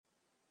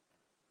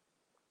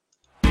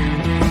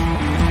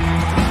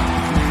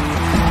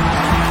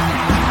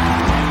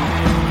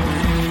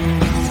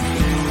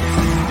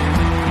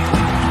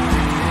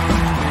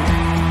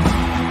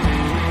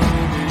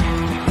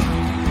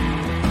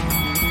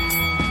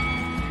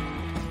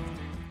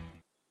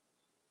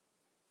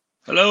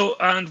Hello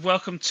and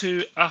welcome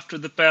to After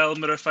the Bell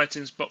Mirror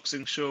Fighting's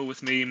boxing show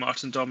with me,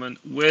 Martin Doman,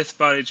 with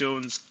Barry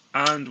Jones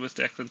and with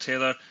Declan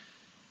Taylor.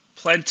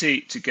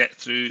 Plenty to get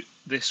through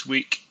this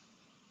week.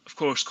 Of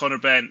course, Conor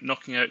Benn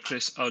knocking out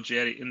Chris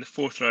Algieri in the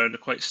fourth round, a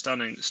quite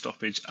stunning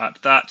stoppage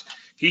at that.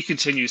 He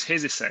continues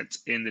his ascent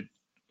in the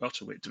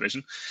welterweight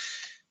division.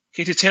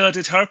 Katie Taylor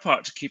did her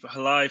part to keep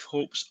alive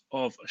hopes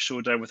of a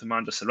showdown with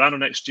Amanda Serrano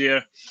next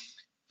year.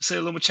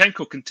 Vasily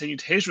Lomachenko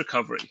continued his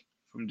recovery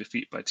from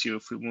defeat by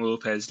Teofimo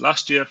Lopez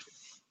last year.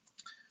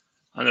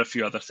 And there are a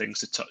few other things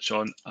to touch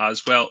on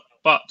as well.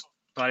 But,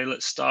 Barry,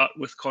 let's start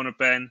with Conor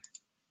Benn.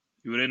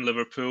 You were in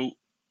Liverpool.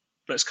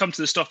 Let's come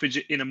to the stoppage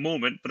in a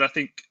moment, but I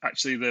think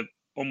actually the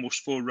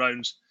almost 4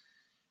 rounds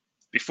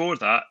before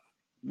that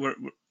were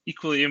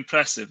equally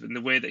impressive in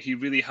the way that he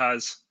really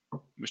has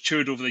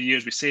matured over the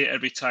years. We say it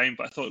every time,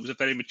 but I thought it was a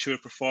very mature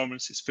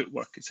performance. His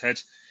footwork, his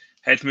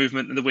head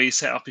movement, and the way he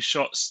set up his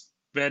shots.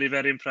 Very,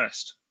 very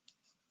impressed.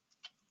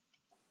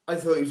 I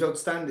thought he was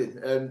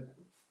outstanding.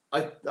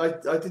 I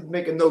did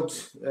make a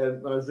note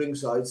when I was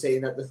ringside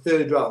saying that the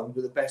third round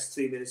were the best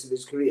 3 minutes of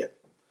his career.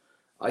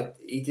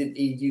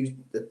 He used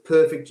the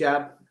perfect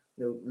jab,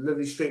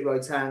 lovely straight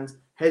right hand,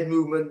 head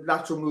movement,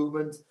 lateral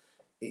movement.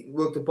 He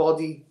worked the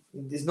body.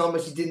 There's not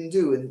much he didn't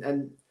do,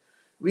 and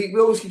we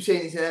always keep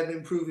saying he's an ever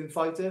improving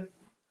fighter.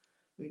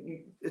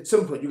 At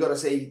some point, you've got to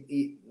say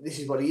this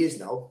is what he is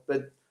now.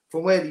 But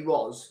from where he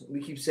was,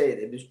 we keep saying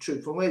it was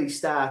true. From where he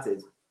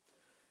started,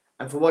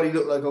 and for what he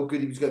looked like, how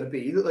good he was going to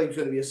be, he looked like he was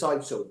going to be a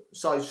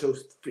sideshow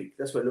freak.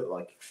 That's what it looked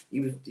like. He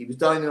was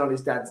dining on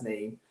his dad's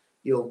name.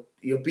 He'll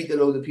beat the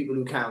load of people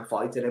who can't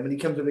fight, and then when he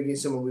comes up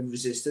against someone with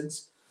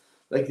resistance,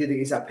 like he did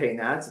against that Payne,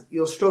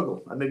 he'll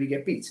struggle and maybe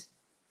get beat.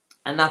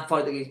 And that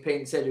fight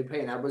against Cedric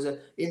Payne was an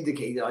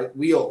indicator.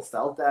 We all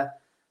felt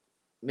that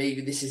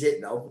maybe this is it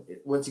now.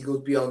 Once he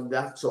goes beyond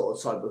that sort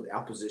of type of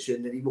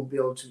opposition, then he won't be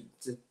able to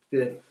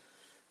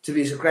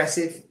be as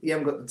aggressive. He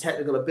hasn't got the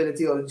technical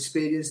ability or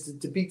experience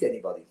to beat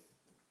anybody.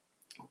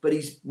 But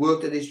he's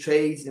worked at his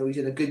trade. He's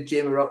in a good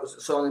gym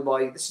surrounded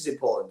by. This is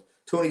important.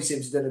 Tony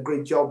Sims has done a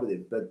great job with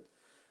him, but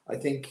I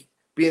think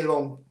being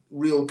around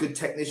real good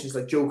technicians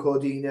like Joe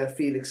Cordina,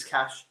 Felix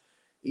Cash,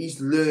 he's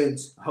learned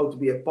how to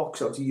be a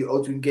boxer, how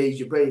to engage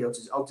your brain,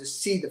 how to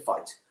see the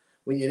fight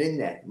when you're in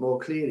there more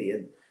clearly,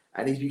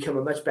 and he's become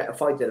a much better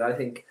fighter. And I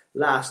think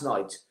last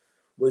night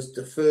was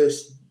the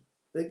first.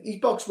 He's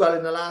boxed well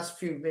in the last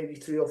few, maybe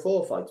 3 or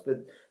 4 fights,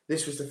 but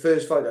this was the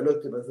first fight I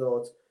looked at him and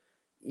thought,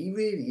 he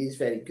really is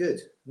very good.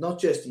 Not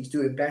just he's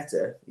doing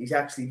better, he's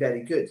actually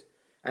very good.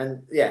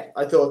 And yeah,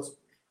 I thought,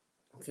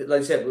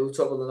 like I said, we'll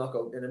talk about the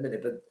knockout in a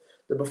minute, but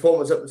the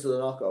performance up until the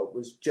knockout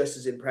was just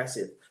as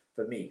impressive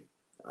for me.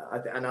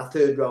 And our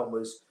third round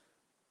was,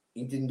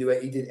 he didn't do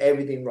it. He did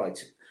everything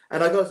right.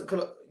 And I got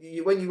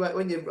when you I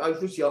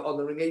was literally on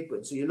the ring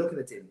apron, so you're looking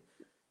at him,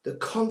 the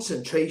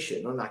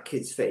concentration on that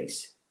kid's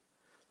face,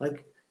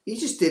 like he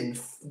just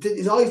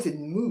his eyes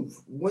didn't move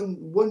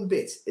one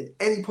bit at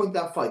any point in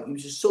that fight. He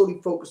was just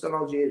solely focused on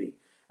Algieri,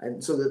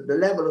 and so the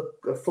level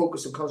of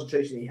focus and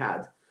concentration he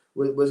had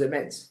was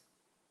immense.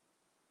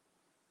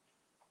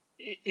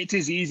 It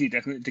is easy,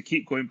 definitely, to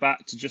keep going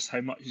back to just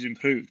how much he's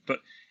improved. But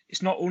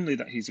it's not only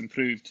that he's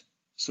improved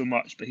so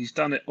much, but he's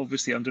done it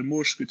obviously under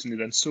more scrutiny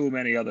than so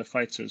many other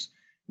fighters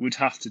would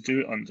have to do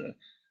it under.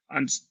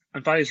 And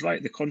Barry's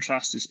right, the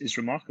contrast is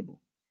remarkable.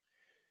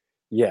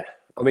 Yeah,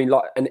 I mean,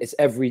 and it's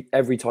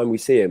every time we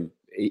see him,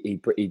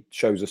 he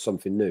shows us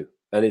something new.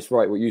 And it's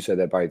right what you said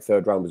there, Barry. The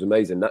third round was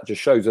amazing. That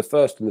just shows the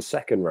first and the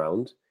second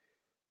round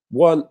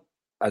weren't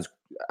as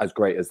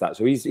great as that.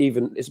 So it's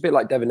a bit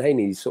like Devin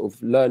Haney. He's sort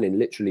of learning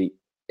literally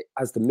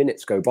as the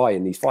minutes go by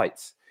in these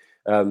fights.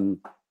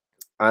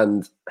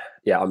 And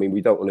yeah, I mean, we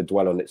don't want to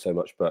dwell on it so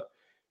much, but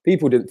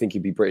people didn't think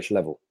he'd be British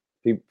level.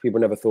 People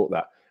never thought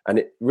that. And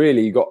it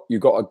really, you got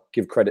to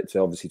give credit to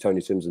obviously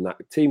Tony Sims and that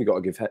team. You got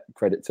to give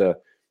credit to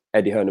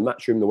Eddie Hearn and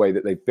Matchroom, the way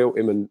that they've built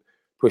him and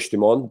pushed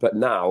him on. But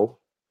now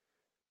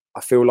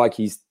I feel like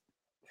he's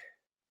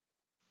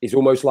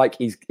almost like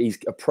he's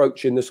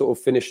approaching the sort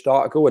of finished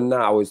article, and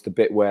now is the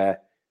bit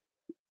where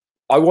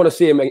I want to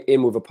see him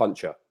in with a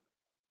puncher.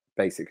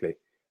 Basically,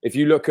 if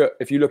you look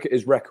at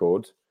his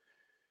record,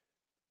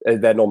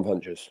 they're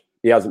non-punchers.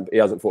 He hasn't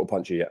fought a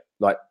puncher yet.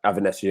 Like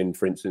Avanesian,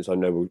 for instance, I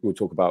know we'll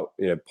talk about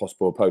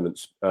possible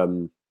opponents.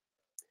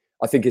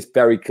 I think it's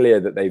very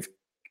clear that they've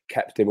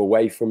kept him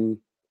away from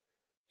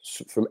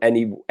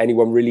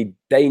anyone really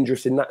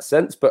dangerous in that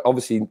sense. But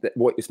obviously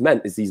what it's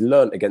meant is he's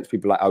learnt against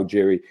people like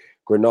Algieri,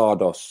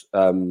 Granados,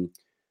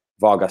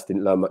 Vargas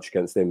didn't learn much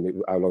against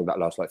him. How long that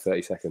lasts? Like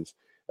 30 seconds.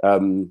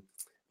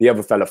 The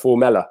other fella,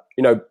 Formella,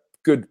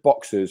 good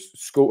boxers,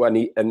 school,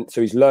 and so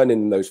he's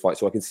learning in those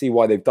fights. So I can see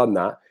why they've done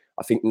that.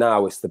 I think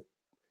now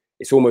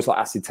it's almost like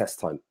acid test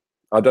time.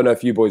 I don't know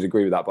if you boys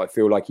agree with that, but I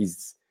feel like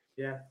he's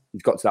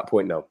got to that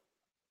point now.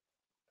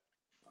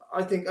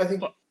 I think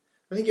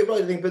you're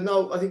right. But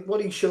no, I think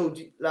what he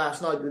showed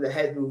last night with the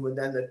head movement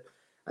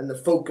and the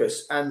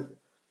focus and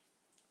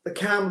the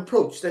calm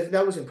approach,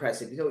 that was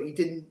impressive. He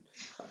didn't.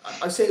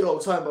 I say it all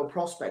the time about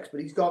prospects,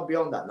 but he's gone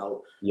beyond that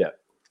now. Yeah.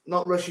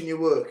 not rushing your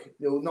work,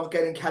 not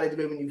getting carried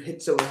away when you've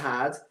hit someone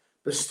hard,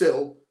 but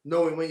still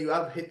knowing when you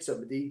have hit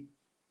somebody,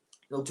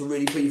 to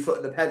really put your foot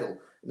on the pedal.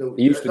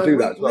 He used to do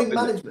that as well, ring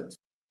management.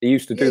 He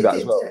used to do that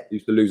as well. Yeah. He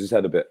used to lose his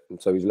head a bit,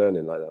 and so he's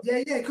learning like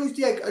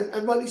that.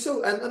 And rightly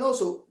so. And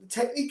also, the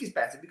technique is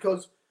better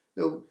because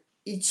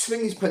he'd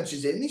swing his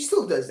punches in. He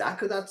still does that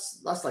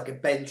because that's like a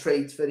Ben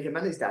trade for him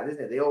and his dad,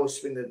 isn't it? They always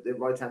swing the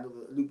right hand,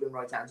 looping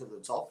right hands over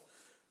the top.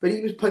 But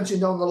he was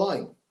punching down the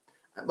line.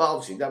 Well,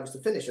 obviously, that was the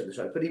finish of the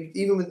strike. But and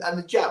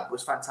the jab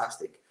was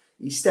fantastic.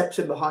 He steps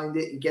in behind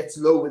it. He gets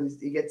low.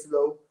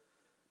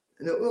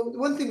 The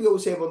one thing we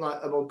always say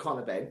about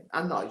Conor Benn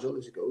and Nigel,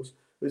 as it goes,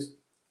 was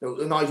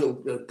Nigel,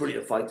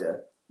 brilliant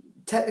fighter,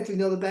 technically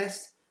not the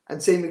best.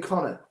 And same with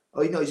Conor.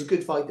 He's a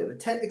good fighter, but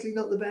technically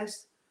not the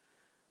best.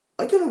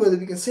 I don't know whether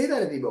we can say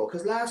that anymore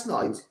because last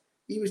night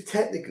he was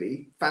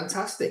technically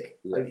fantastic.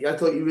 I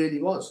thought he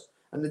really was.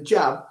 And the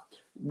jab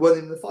won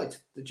him the fight.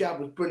 The jab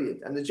was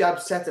brilliant. And the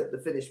jab set up the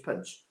finish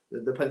punch.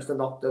 The punch that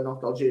knocked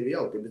Algieri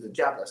out. It was the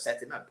jab that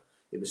set him up.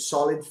 It was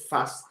solid,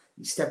 fast.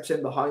 He steps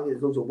in behind it.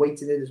 There's loads of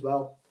weight in it as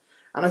well.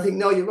 And I think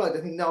now you're right. I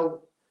think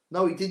now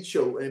he did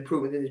show an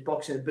improvement in his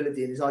boxing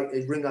ability and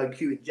his ring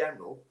IQ in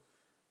general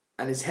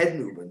and his head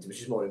movement,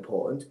 which is more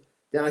important.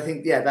 Then I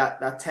think,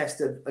 that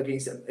test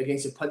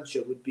against a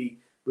puncher would be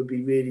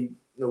really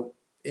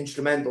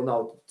instrumental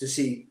now to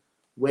see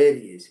where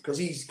he is because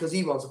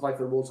he wants to fight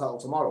for the world title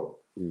tomorrow.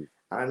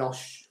 And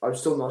I'm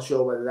still not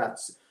sure whether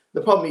that's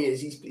the problem.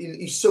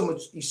 He's so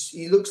much.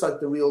 He looks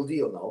like the real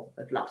deal now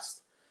at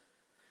last,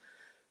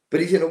 but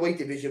he's in a weight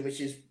division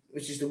which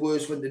is the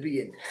worst one to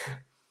be in.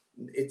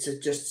 It's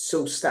just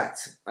so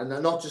stacked, and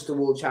they're not just the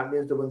world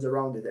champions, the ones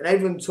around it. And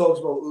everyone talks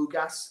about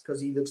Ugas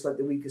because he looks like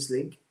the weakest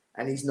link,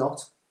 and he's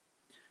not.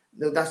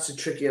 That's a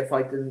trickier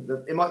fight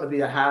than it might not be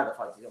a harder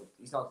fight.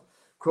 He's not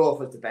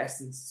Crawford's the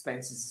best, and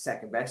Spencer's the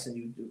second best,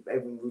 and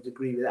everyone would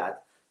agree with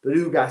that. But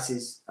Ugas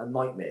is a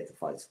nightmare to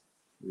fight,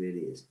 it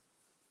really is.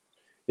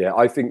 Yeah,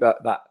 I think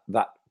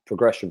that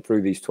progression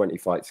through these 20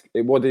 fights.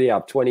 What did he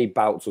have? 20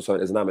 bouts or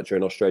something as an amateur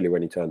in Australia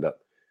when he turned up.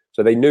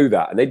 So they knew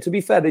that. And to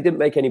be fair, they didn't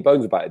make any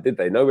bones about it, did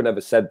they? No one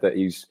ever said that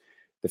he's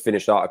the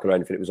finished article or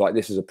anything. It was like,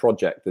 this is a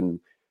project. And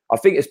I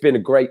think it's been a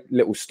great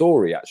little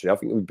story, actually. I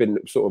think we've been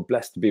sort of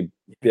blessed to be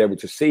able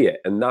to see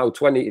it. And now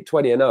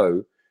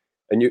 20-0,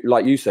 and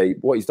like you say,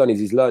 what he's done is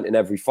he's learned in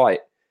every fight.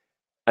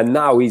 And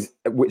now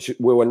which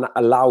will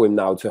allow him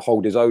now to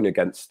hold his own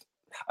against,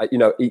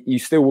 you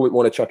still wouldn't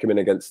want to chuck him in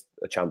against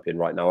a champion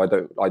right now.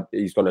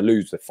 He's going to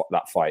lose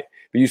that fight.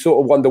 But you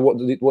sort of wonder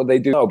what they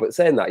do now. But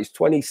saying that, he's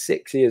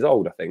 26 years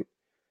old, I think,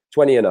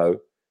 20-0.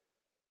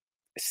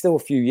 It's still a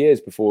few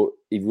years before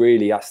he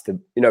really has to,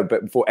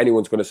 but before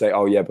anyone's going to say,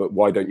 oh yeah, but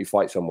why don't you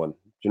fight someone? Do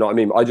you know what I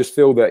mean? I just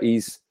feel that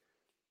he's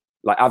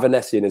like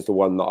Avanesian is the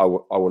one that I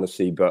want to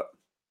see, but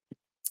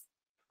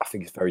I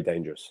think it's very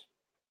dangerous.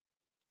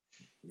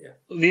 Yeah.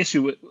 The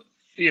issue with,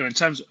 in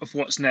terms of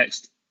what's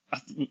next,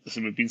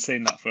 listen, we've been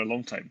saying that for a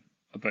long time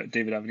about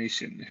David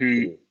Avanesian,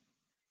 who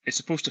is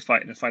supposed to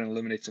fight in the final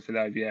eliminator for the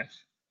IBF,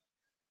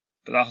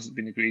 but that hasn't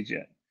been agreed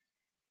yet.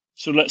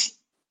 So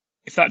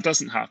if that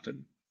doesn't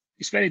happen,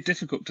 it's very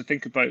difficult to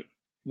think about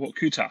what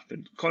could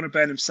happen. Conor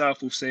Benn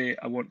himself will say,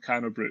 I want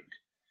Khan or Brook.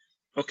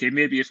 Okay,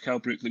 maybe if Kell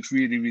Brook looks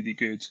really, really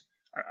good,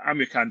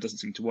 Amir Khan doesn't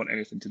seem to want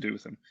anything to do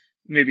with him.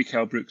 Maybe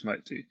Kell Brook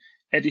might do.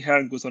 Eddie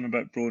Hearn goes on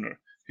about Broner,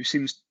 who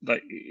seems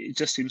like, it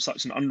just seems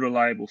such an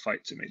unreliable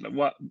fight to me. Like,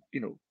 what,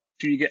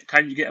 can you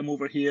get him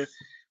over here?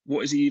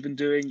 What is he even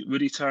doing?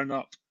 Would he turn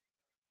up?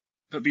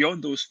 But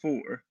beyond those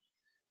four,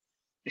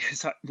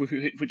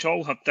 which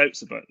all have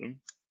doubts about them,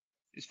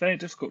 it's very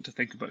difficult to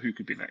think about who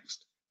could be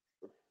next.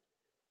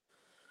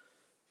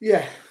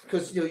 Yeah,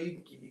 because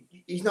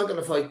he's not going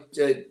to fight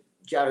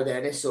Jared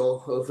Ennis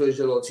or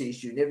Virgil Ortiz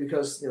Jr.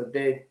 because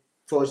they're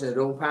forging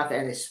their own path.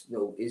 Ennis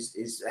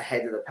is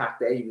ahead of the pack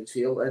there, you would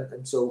feel,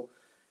 and so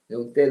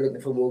they're looking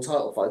for world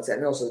title fights,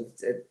 and also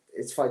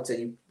it's fights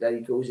that he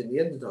goes in the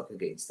underdog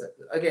against.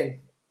 Again,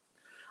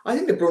 I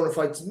think the Broner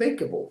fight's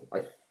makeable.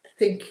 I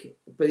think,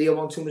 but he'll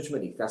want too much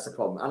money. That's the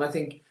problem, and I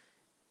think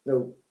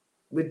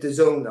with the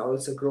zone now,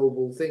 it's a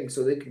global thing,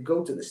 so they can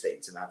go to the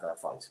States and have that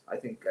fight.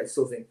 I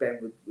still think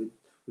Ben would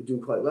do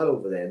quite well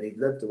over there, and he'd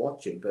love to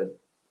watch him. But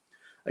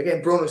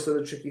again, Broner's still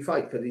a tricky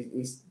fight because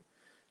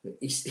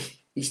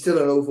he's still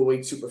an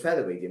overweight super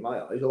featherweight in my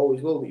eyes,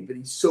 always will be. But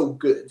he's so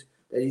good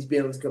that he's been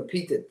able to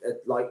compete at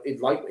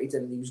lightweight,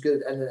 and he was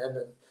good. And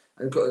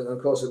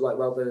of course at light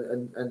welter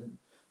and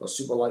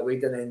super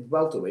lightweight, and then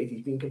welterweight,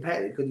 he's been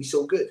competitive because he's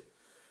so good.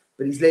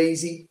 But he's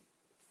lazy,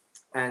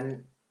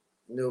 and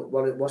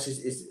what's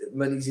his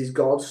money's his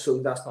god,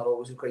 so that's not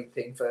always a great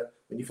thing for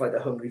when you fight a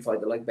hungry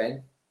fighter like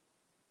Ben.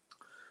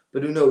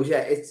 But who knows?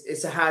 Yeah,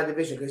 it's a hard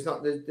division because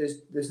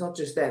there's not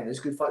just them. There's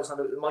good fighters.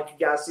 Mikey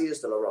Garcia is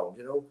still around,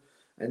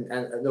 and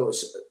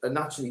it's a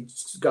naturally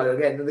guy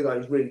again. Another guy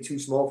who's really too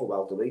small for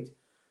welterweight,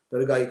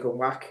 but a guy who can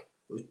whack.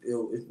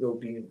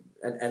 Been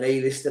an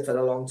A-lister for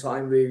a long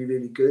time, really,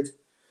 really good.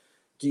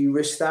 Do you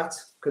risk that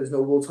because there's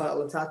no world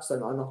title attached?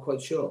 I'm not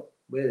quite sure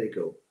where they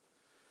go.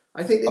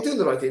 I think they're doing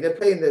the right thing. They're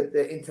playing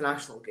the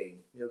international game.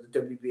 You know, the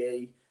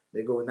WBA.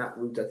 They're going that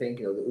route. I think,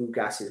 you know, the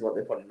UGAS is what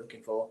they're probably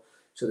looking for.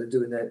 So they're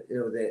doing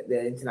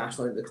their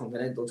international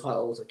intercontinental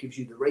titles that gives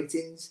you the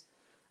ratings,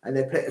 and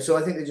so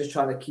I think they're just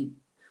trying to keep.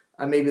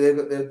 And maybe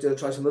they'll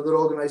try some other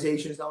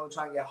organisations now and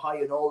try and get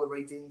high in all the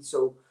ratings.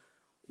 So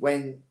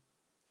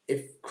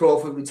if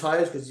Crawford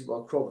retires, because he's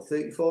Crawford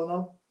 34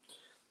 now,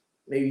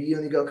 maybe you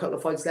only got a couple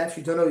of fights left.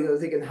 You don't know.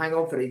 They can hang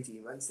on for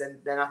 18 months.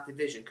 Then that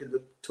division could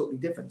look totally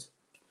different.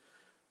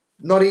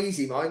 Not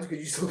easy, mind, because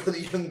you still got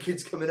the young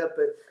kids coming up,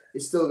 but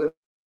it's still going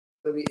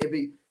to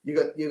be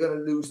you're going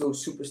to lose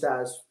those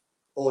superstars,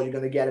 or you're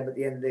going to get them at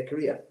the end of their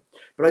career.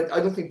 But I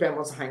don't think Ben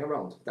wants to hang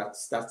around.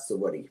 That's the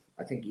worry.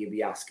 I think he'll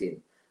be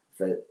asking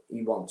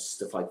he wants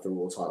to fight for the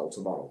world title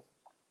tomorrow.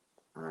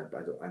 But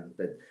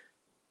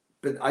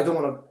I don't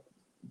want to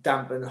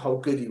dampen how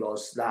good he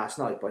was last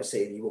night by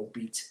saying he won't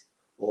beat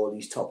all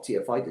these top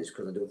tier fighters,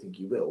 because I don't think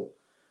he will.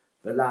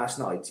 But last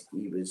night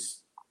he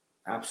was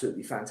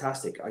absolutely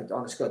fantastic.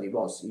 Honest God, he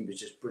was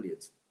just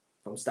brilliant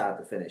from start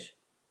to finish.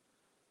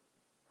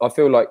 I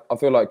feel like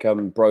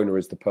Broner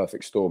is the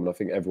perfect storm, and I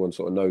think everyone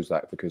sort of knows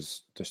that,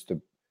 because just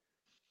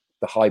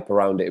the hype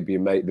around it would be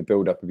amazing. The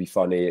build up would be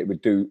funny. It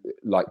would do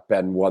like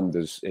Ben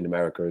wonders in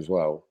America as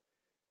well.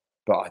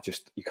 But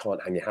you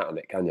can't hang your hat on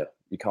it, can you?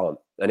 You can't.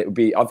 And it would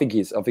be. I think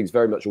it's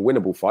very much a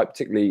winnable fight,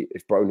 particularly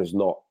if Broner's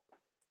not,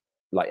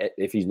 like,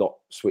 if he's not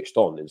switched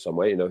on in some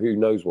way. You know, who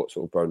knows what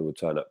sort of Broner would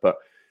turn up. But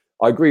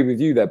I agree with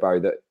you there, Barry,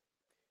 that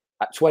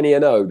at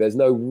 20-0, there's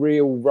no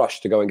real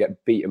rush to go and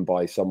get beaten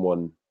by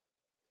someone.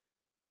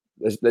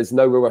 There's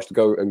no real rush to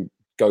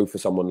go for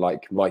someone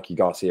like Mikey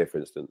Garcia, for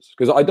instance.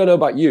 Because I don't know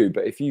about you,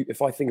 but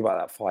if I think about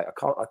that fight,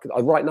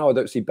 right now I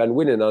don't see Ben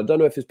winning. And I don't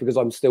know if it's because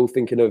I'm still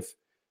thinking of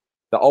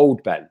the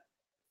old Ben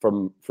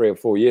from 3 or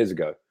 4 years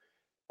ago,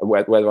 and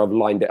whether I've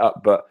lined it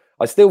up. But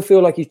I still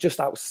feel like he's just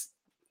a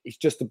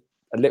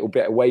little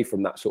bit away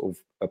from that sort of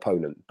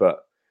opponent.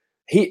 But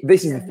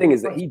this is the thing,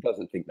 is that he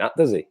doesn't think that,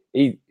 does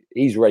he?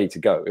 He's ready to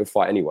go. He'll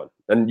fight anyone.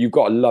 And you've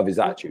got to love his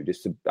attitude.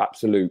 It's an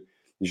absolute.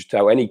 You should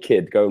tell any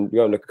kid, go and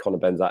look at Conor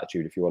Benn's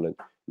attitude if you want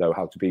to know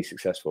how to be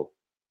successful.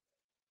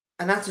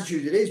 An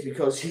attitude it is,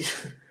 because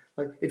he's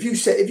like, if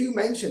you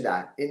mention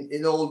that in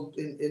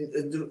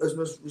as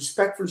much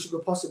respectful as you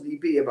could possibly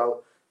be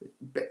about,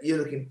 you're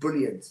looking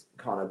brilliant,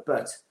 Conor,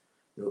 but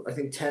you know, I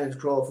think Terence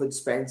Crawford,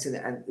 Spence,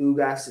 and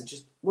Ugas are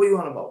just, what are you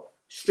on about?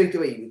 Straight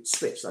away you would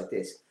switch like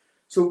this.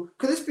 So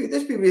let's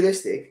be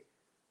realistic.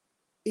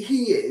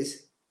 He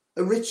is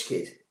a rich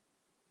kid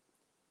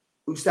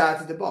who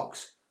started the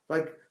box.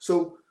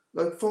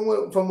 From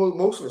where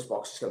most of us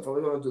boxers come from.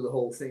 We don't want to do the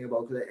whole thing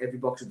about every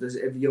boxer does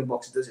it, every young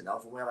boxer does it now,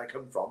 from where I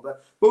come from.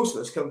 But most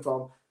of us come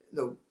from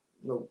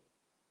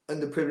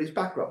underprivileged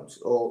backgrounds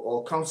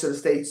or council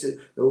estates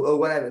or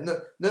whatever.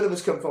 None of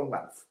us come from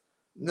wealth.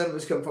 None of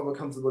us come from a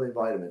comfortable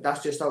environment.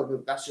 That's just how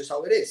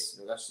it is.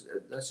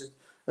 That's just.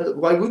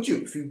 Why would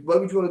you? Why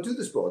would you want to do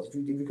the sport if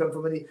you come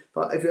from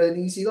if you had an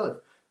easy life?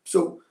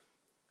 So,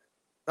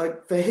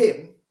 like, for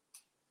him,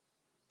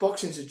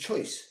 boxing's a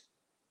choice.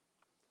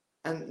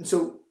 And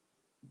so,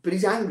 but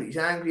he's angry. He's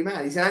an angry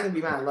man. He's an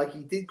angry man, like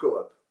he did grow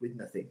up with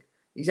nothing.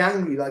 He's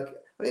angry, like,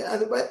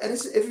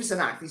 if it's an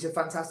act, he's a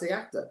fantastic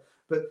actor.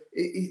 But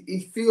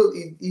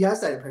he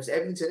has that impression.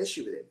 Everything's an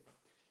issue with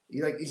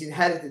him. He's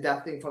inherited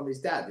that thing from his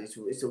dad.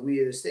 It's the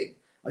weirdest thing.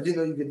 I didn't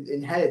know you could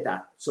inherit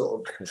that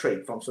sort of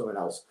trait from someone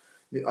else.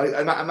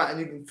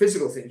 I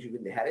physical things you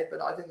could inherit,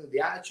 but I didn't know the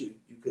attitude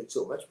you could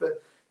so much.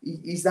 But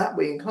he's that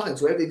way inclined,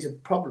 so everything's a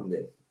problem with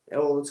him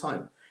all the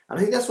time. And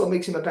I think that's what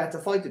makes him a better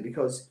fighter,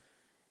 because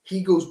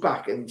he goes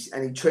back and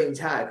he trains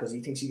hard because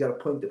he thinks he's got a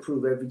point to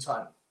prove every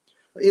time.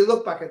 But he'll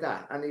look back at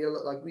that, and he'll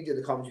look like we did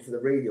the commentary for the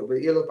radio, but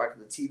he'll look back at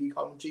the TV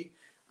commentary,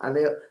 and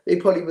they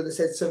probably would have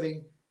said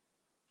something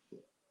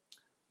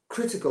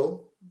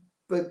critical,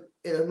 but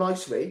in a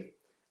nice way,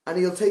 and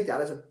he'll take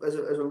that as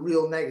a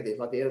real negative,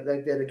 like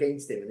they're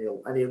against him,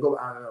 and he'll go,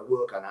 I'm going to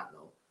work on that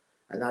now,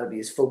 and that'll be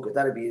his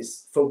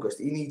focus.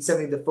 He needs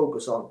something to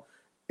focus on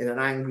in an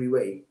angry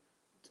way,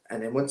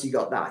 and then once he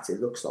got that, it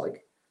looks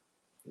like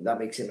that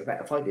makes him a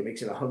better fighter. It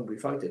makes him a hungry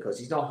fighter, because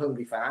he's not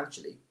hungry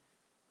financially,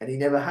 and he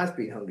never has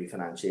been hungry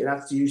financially. And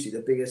that's usually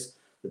the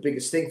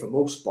biggest thing for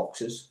most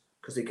boxers,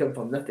 because they come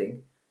from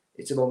nothing.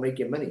 It's about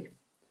making money,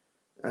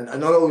 and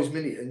not always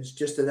millions,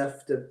 just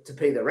enough to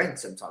pay the rent.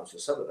 Sometimes for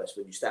some of us,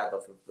 when you start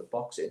off with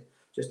boxing,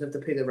 just enough to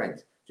pay the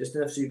rent, just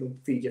enough so you can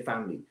feed your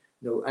family.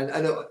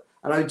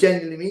 And I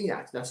genuinely mean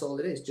that. That's all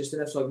it is. Just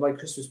enough so I can buy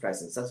Christmas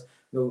presents. That's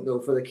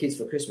for the kids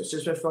for Christmas.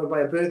 Just enough so I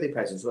buy a birthday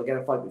present so I get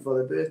a fight before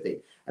their birthday.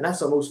 And that's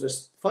how most of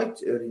us fight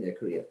early in their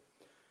career.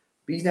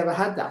 But he's never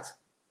had that.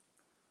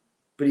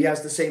 But he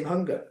has the same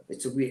hunger.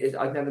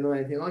 I've never known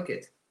anything like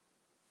it.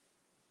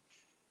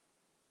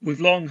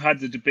 We've long had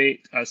the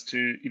debate as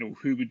to,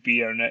 who would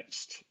be our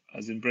next,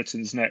 as in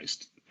Britain's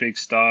next big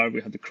star.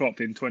 We had the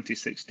crop in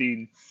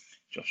 2016.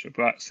 Joshua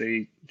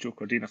Buatsi, Joe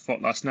Cordina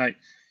fought last night.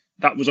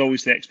 That was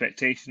always the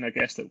expectation, I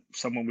guess, that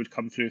someone would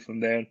come through from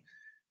there.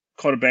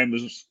 Conor Benn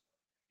was,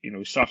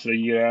 started a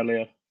year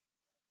earlier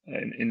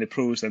in the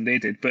pros than they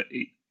did, but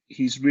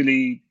he's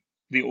really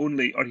the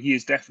only, or he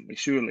is definitely,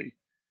 surely,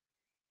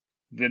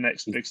 the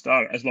next big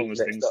star, as long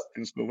as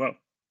things go well.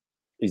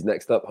 He's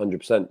next up,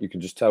 100%. You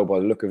can just tell by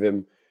the look of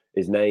him,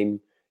 his name,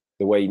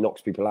 the way he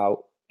knocks people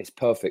out. It's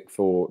perfect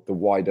for the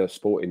wider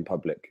sporting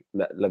public,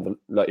 let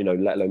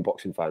alone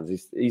boxing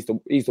fans. He's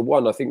the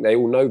one. I think they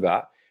all know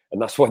that,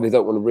 and that's why they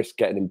don't want to risk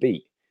getting him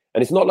beat.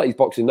 And it's not like he's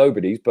boxing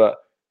nobodies, but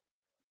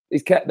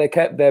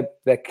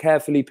they're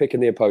carefully picking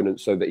the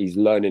opponents so that he's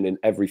learning in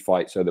every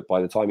fight, so that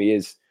by the time he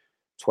is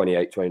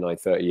 28, 29,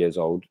 30 years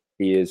old,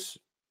 he is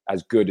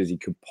as good as he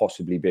could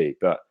possibly be.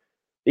 But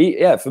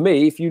for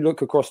me, if you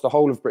look across the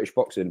whole of British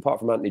boxing, apart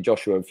from Anthony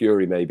Joshua and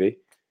Fury, maybe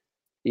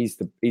he's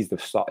the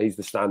star. He's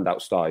the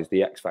standout star. He's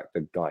the X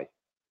Factor guy.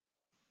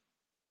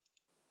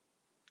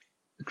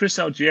 Chris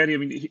Algieri. I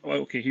mean,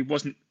 he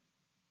wasn't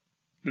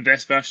the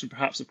best version,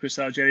 perhaps, of Chris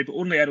Algieri, but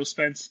only Errol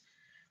Spence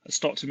has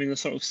stopped him in a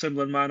sort of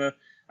similar manner.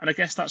 And I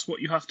guess that's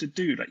what you have to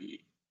do. Like, you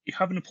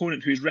have an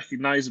opponent who is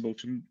recognisable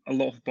to a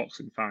lot of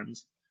boxing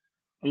fans.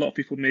 A lot of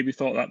people maybe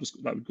thought that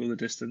would go the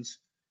distance.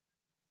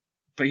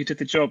 But he did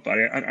the job,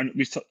 Barry. And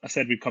I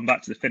said we'd come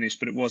back to the finish,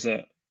 but it was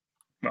a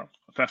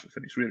perfect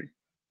finish, really.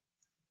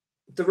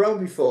 The round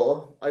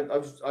before, I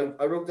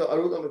wrote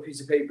on a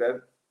piece of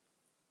paper,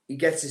 he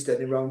gets this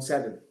done in round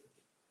 7.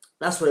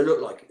 That's what it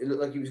looked like. It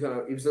looked like he was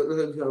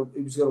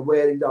gonna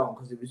wear him down,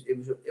 because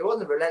it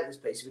wasn't a relentless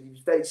pace, but he was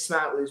very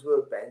smart with his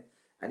work, Ben,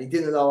 and he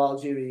didn't allow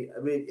Algieri. I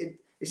mean,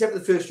 except for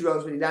the first 2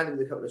 rounds when he landed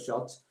with a couple of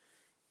shots,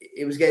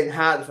 it was getting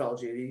harder for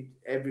Algieri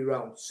every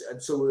round,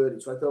 and so early.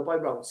 So I thought by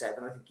round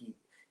 7, I think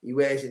he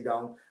wears him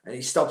down and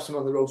he stops him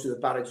on the ropes with a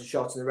barrage of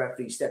shots, and the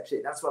referee steps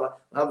in. That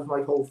was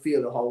my whole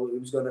feel of how it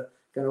was going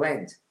to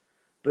end.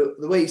 But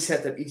the way he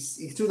set up,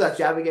 he threw that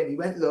jab again. He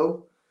went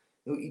low.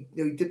 He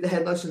did the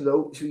head nice and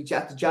low, so he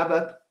had to jab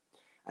up,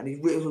 and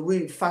it was a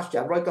really fast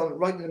jab right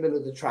in the middle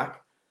of the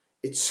track.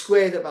 It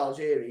squared up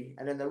Algieri,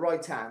 and then the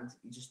right hand,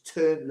 he just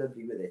turned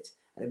lovely with it,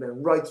 and it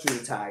went right through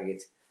the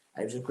target,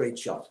 and it was a great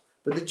shot.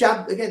 But the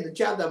jab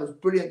that was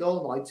brilliant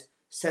all night,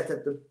 set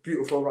up the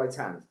beautiful right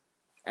hand,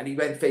 and he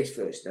went face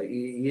first. Like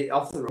he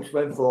off the ropes,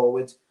 went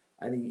forward,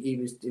 and we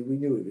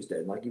knew he was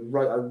dead. Like he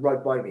was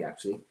right by me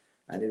actually,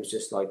 and it was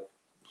just like,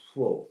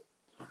 whoa.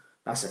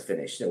 That's a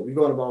finish. So we've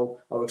gone about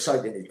how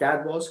exciting his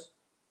dad was.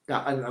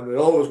 And we're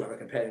always going to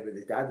compare him with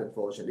his dad,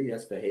 unfortunately.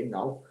 That's for him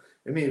now.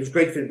 I mean, it was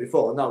great for him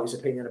before. Now he's a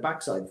pain in the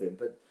backside for him.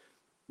 But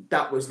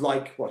that was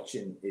like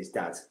watching his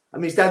dad. I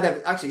mean, his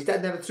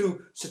dad never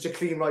threw such a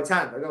clean right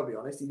hand. I got to be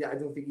honest. I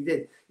don't think he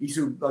did. He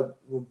threw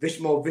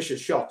more vicious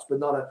shots, but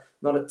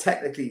not a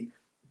technically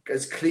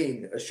as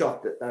clean a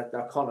shot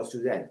that Conor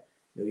threw then.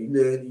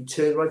 He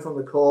turned right from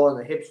the core, and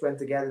the hips went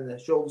together, and the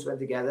shoulders went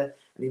together,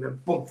 and he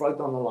went bump right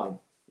down the line.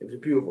 It was a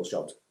beautiful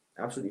shot,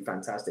 absolutely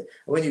fantastic.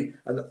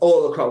 And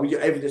all the crowd,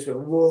 everyone just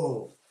went,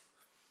 whoa.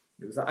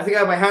 It was I think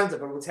I had my hands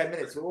up for about 10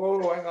 minutes.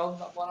 Whoa, hang on,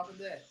 what happened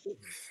there?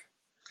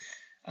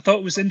 I thought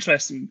it was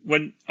interesting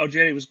when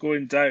Algieri was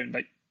going down,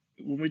 like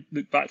when we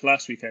looked back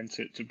last weekend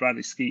to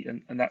Bradley Skeet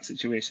and that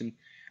situation,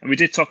 and we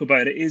did talk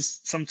about it,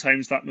 is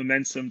sometimes that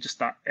momentum, just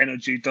that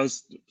energy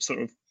does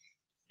sort of,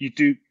 you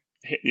do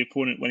hit the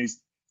opponent when he's,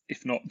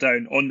 if not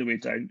down, on the way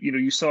down.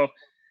 You saw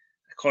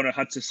Conor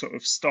had to sort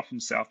of stop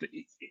himself.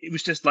 It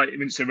was just like, I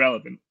mean, it's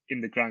irrelevant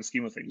in the grand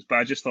scheme of things, but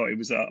I just thought it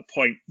was at a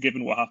point,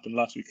 given what happened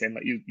last weekend,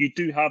 like you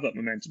do have that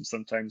momentum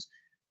sometimes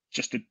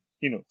just to,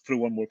 throw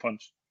one more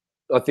punch.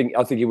 I think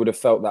he would have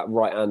felt that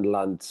right hand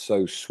land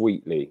so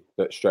sweetly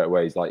that straight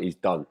away he's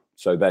done.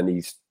 So then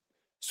he's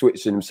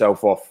switching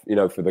himself off,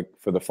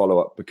 for the follow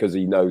up, because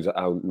he knows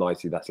how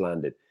nicely that's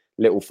landed.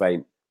 Little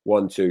feint,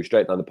 1-2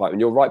 straight down the pipe.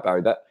 And you're right,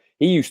 Barry, that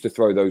he used to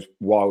throw those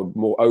wild,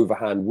 more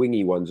overhand,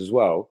 wingy ones as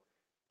well.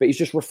 But he's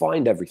just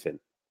refined everything.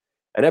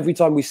 And every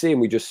time we see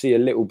him, we just see a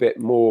little bit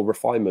more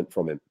refinement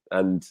from him.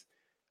 And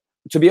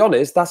to be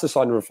honest, that's a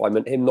sign of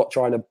refinement. Him not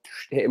trying to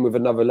hit him with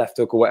another left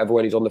hook or whatever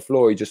when he's on the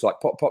floor. He just like,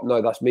 pop, pop,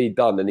 no, that's me,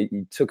 done. And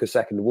he took a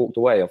second and walked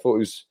away. I thought it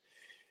was,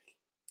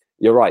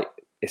 you're right.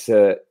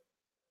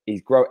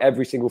 He's grown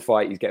every single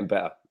fight. He's getting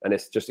better. And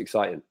it's just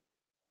exciting.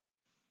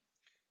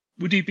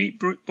 Would he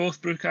beat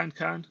both Brook and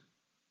Khan?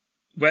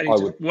 Were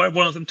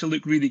one of them to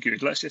look really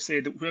good? Let's just say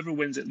that whoever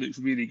wins it looks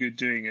really good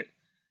doing it.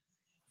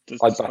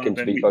 I'd back him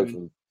to beat both of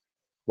them,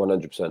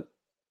 100%.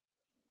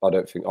 I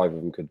don't think either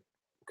of them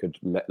could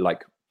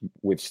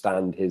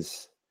withstand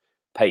his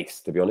pace.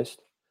 To be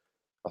honest,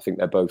 I think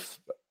they're both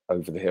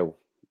over the hill.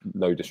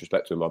 No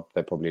disrespect to him,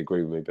 they probably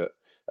agree with me, but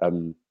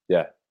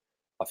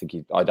I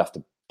think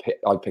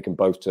I'd pick them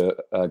both to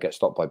get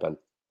stopped by Ben.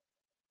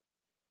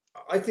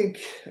 I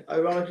think,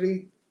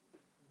 ironically,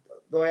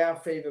 though I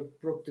favour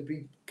Brook to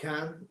beat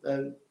Khan,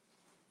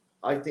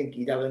 I think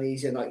he'd have an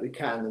easier night with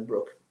Khan than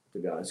Brook. To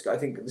be honest, I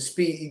think the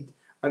speed.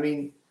 I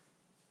mean,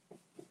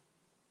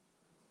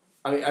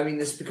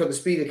 this because the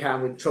speed of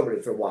Khan would trouble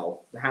it for a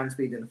while. The hand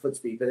speed and the foot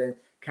speed, but then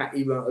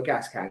he won't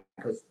gas Khan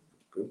because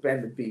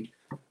Ben would be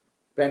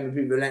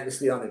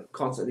relentlessly on him,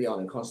 constantly on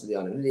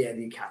him. And in the end,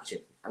 he'd catch him.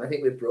 And I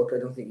think with Brook, I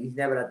don't think he's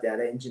never had that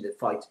engine to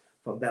fight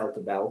from bell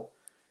to bell.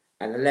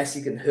 And unless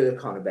he can hurt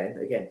Conor Benn,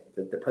 again,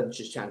 the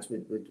puncher's chance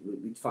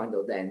we'd find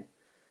out then,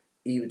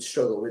 he would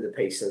struggle with the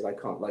pace, like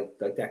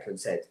Declan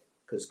said,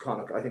 because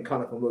I think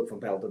Conor can work from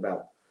bell to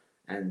bell,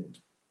 and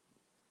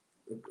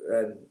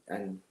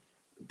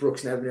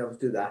Brooks never been able to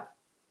do that.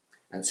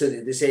 And certainly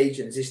at this age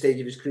and at this stage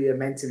of his career,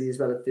 mentally as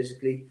well as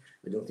physically,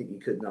 I don't think he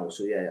could now.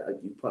 So yeah,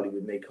 you probably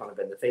would make Conor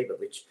Benn the favourite,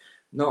 which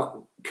not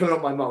coming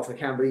out my mouth. I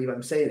can't believe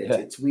I'm saying it. Yeah.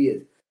 It's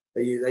weird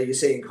that you're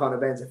saying Conor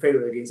Benn's a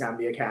favourite against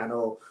Amir Khan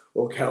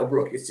or Kell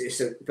Brook.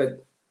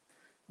 But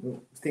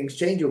things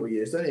change over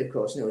years, don't they? Of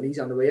course, and he's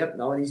on the way up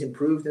now, and he's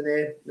improved, and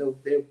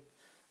they're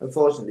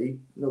unfortunately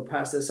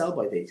past their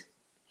sell-by date.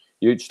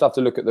 You just have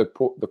to look at the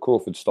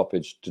Crawford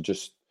stoppage to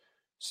just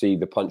see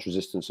the punch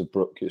resistance of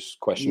Brook is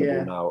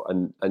questionable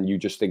now, and you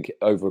just think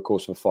over a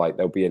course of a fight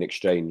there'll be an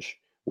exchange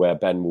where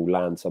Ben will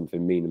land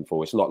something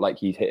meaningful. It's not like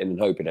he's hitting and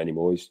hoping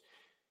anymore.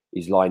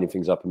 He's lining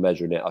things up and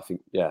measuring it. I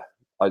think,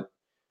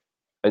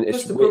 and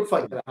it's the Brook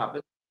fight that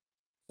happened.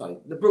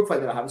 The Brook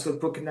fight that happens because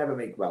Brook can never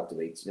make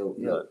welterweights.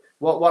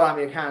 What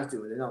Amir Khan's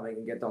doing, they're not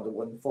making get down to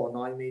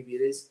 149, maybe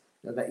it is.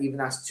 Even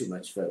that's too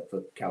much for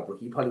Kell Brook.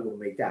 He probably won't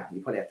make that. You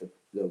probably have to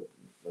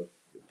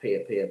pay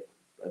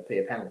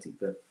a penalty,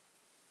 but.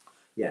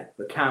 Yeah,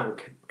 but Khan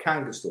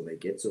can still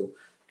make it, so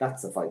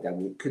that's the fight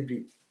that could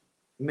be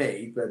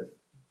made, but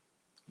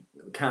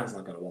Khan's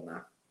not going to want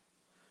that.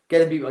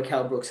 Getting beat by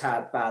Kell Brook's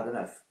bad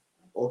enough,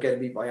 or getting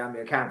beat by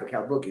Amir Khan for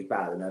Kell Brook is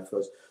bad enough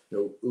because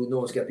no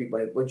one's get beat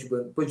by once you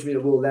be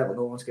at world level,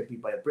 no one's get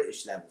beat by a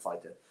British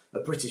fighter,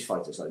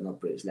 not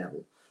British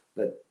level.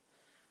 But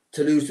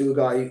to lose to a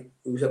guy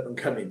who's up and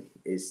coming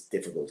is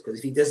difficult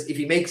because if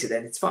he makes it,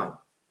 then it's fine.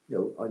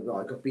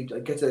 I got beat by a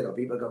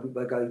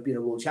guy who's been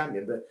a world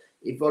champion, but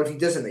if he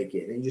doesn't make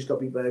it, then you just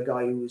got beat by a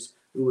guy who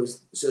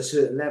was at a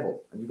certain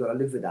level, and you've got to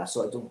live with that.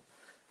 So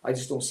I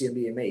just don't see him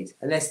being made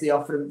unless they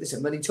offer him.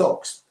 Listen, money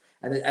talks,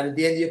 and at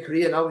the end of your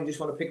career now, you just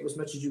want to pick up as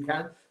much as you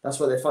can. That's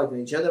why they're fighting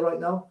each other right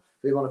now.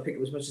 They want to pick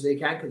up as much as they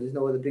can because there's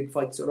no other big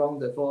fights around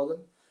there for them.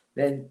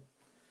 Then,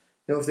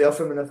 if they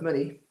offer him enough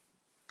money,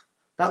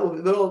 that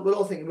will. We're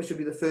all thinking which would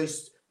be the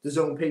first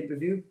DAZN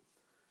pay-per-view.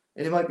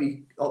 And it might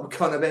be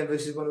Conor Benn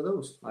versus one of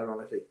those,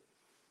 ironically.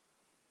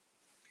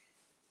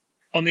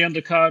 On the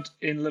undercard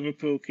in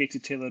Liverpool, Katie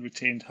Taylor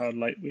retained her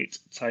lightweight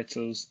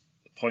titles,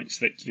 points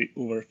victory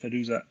over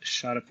Firuza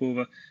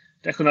Sharapova.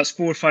 Declan, that's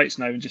 4 fights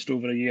now in just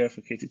over a year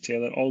for Katie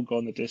Taylor, all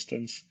gone the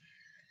distance.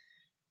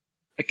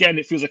 Again,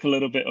 it feels like a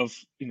little bit of,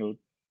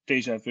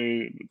 deja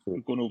vu,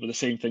 going over the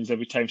same things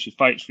every time she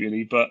fights,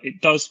 really. But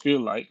it does feel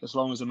like, as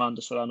long as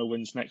Amanda Serrano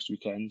wins next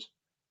weekend,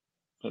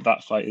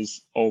 that fight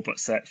is all but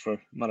set for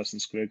Madison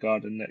Square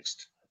Garden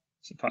next.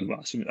 I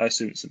assume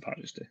it's St.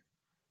 Patrick's Day.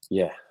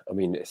 Yeah, I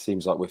mean, it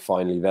seems like we're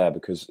finally there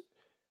because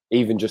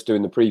even just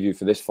doing the preview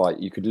for this fight,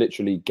 you could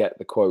literally get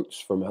the quotes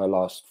from her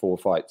last 4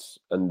 fights,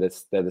 and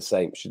they're the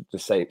same. She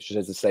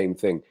says the same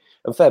thing.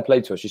 And fair play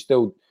to her. She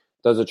still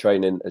does her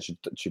training and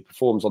she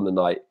performs on the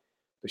night,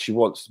 but she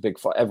wants a big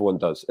fight. Everyone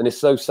does, and it's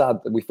so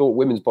sad that we thought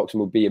women's boxing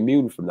would be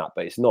immune from that,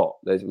 but it's not.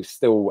 We're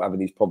still having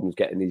these problems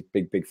getting these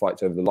big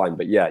fights over the line.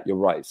 But yeah, you're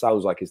right. It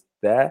sounds like it's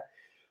there.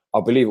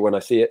 I'll believe it when I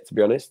see it, to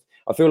be honest.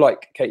 I feel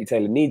like Katie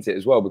Taylor needs it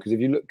as well because if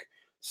you look,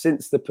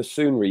 since the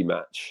Persoon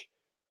rematch,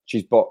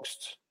 she's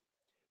boxed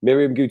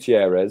Miriam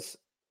Gutierrez,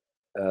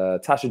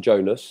 Tasha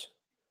Jonas,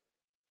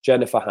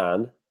 Jennifer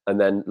Han, and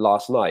then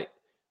last night,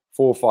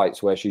 4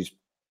 fights where she's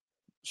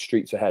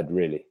streets ahead,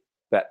 really.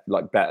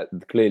 Better,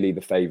 clearly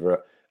the favourite.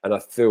 And I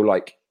feel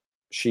like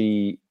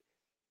she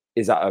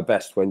is at her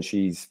best when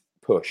she's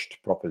pushed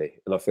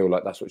properly. And I feel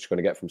like that's what she's going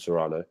to get from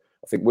Serrano.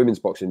 I think women's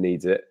boxing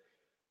needs it.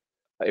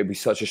 It'd be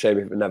such a shame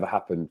if it never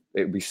happened.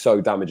 It would be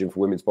so damaging for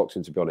women's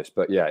boxing, to be honest.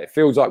 But yeah, it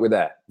feels like we're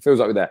there.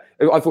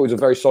 I thought it was a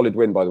very solid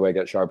win, by the way,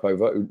 against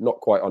Sharapova, who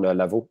not quite on her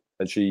level.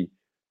 And she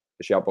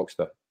outboxed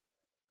her.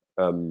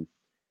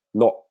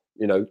 Not,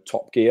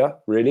 top gear,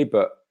 really,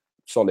 but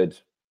solid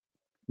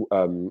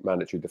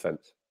mandatory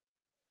defence.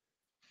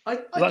 I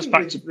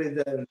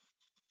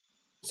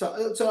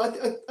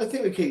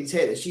think with Katie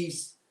Taylor,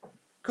 she's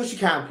because she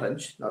can't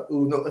punch.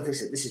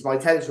 This is my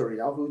territory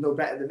now. Who's no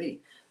better than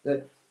me?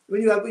 That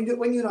when you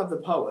have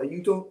the power,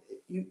 you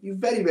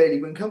very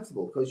rarely win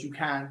comfortable because you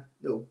can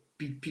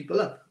beat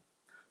people up.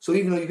 So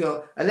even though you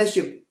go, unless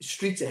you're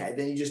streets ahead,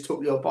 then you just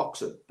totally outbox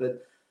them.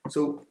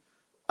 So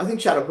I think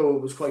Sharapova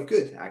was quite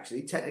good,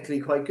 actually, technically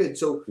quite good.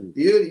 So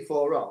the early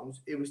 4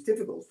 rounds, it was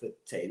difficult for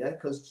Taylor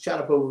because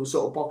Sharapova was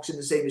sort of boxing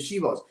the same as she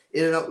was,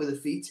 in and out with her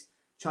feet,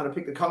 trying to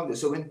pick the counter.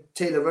 So when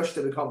Taylor rushed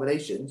to the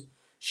combinations,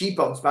 she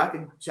bounced back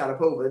and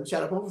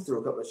Sharapova threw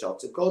a couple of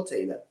shots and caught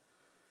Taylor.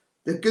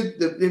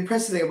 The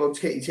impressive thing about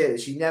Katie Taylor,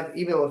 she never,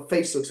 even though her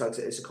face looks like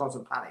it's a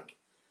constant panic,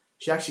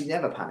 she actually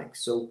never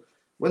panics. So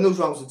when those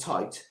rounds are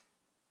tight,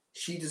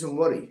 she doesn't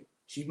worry.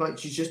 She's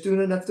just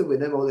doing enough to win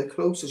them, or they're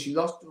close. So she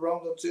lost a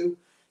round or 2.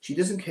 She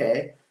doesn't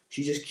care.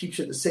 She just keeps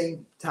at the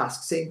same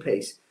task, same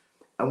pace,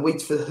 and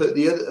waits for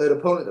her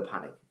opponent to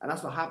panic. And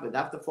that's what happened.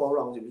 After 4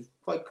 rounds, it was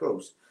quite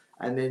close.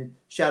 And then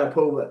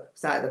Sharapova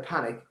started to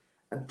panic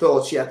and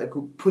thought she had to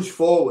push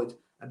forward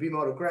and be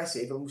more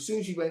aggressive. And as soon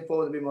as she went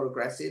forward and be more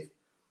aggressive,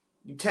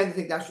 you tend to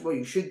think that's what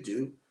you should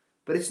do,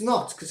 but it's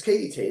not, because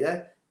Katie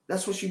Taylor,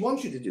 that's what she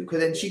wants you to do, because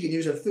then she can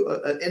use her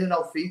in and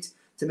out feet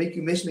to make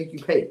you miss, make you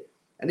pay.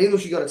 And even though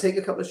she got to take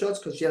a couple of shots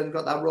because she hasn't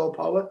got that raw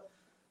power,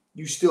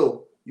 you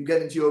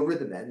get into your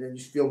rhythm then, and then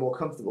you feel more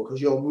comfortable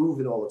because you're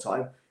moving all the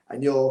time,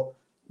 and you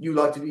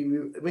like to be,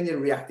 when you're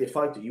a reactive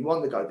fighter, you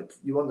want the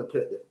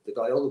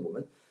guy or the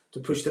woman to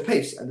push the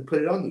pace and to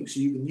put it on you, so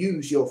you can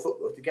use your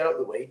footwork to get out of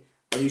the way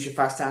and use your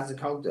fast hands to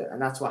counter,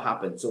 and that's what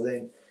happened. So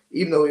then,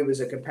 even though it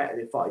was a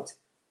competitive fight,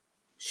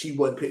 she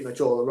won pretty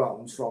much all the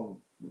rounds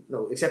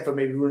except for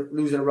maybe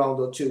losing a round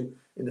or two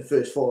in the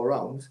first 4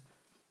 rounds.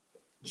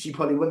 She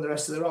probably won the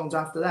rest of the rounds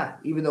after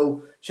that. Even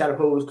though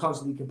Sharapova was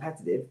constantly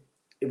competitive,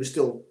 it was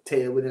still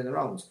Taylor winning the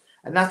rounds.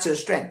 And that's her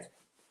strength.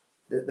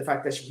 The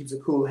fact that she keeps a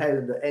cool head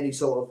under any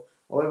sort of,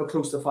 however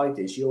close the fight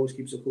is, she always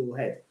keeps a cool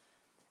head.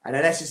 And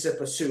unless it's a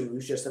pursuit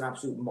who's just an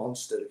absolute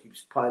monster that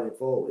keeps piling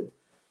forward,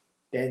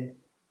 then,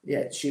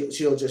 yeah,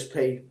 she'll just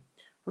play,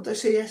 what did I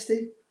say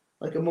yesterday?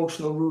 Like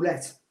emotional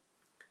roulette.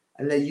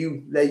 And let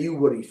you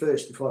worry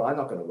first before, I'm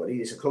not going to worry,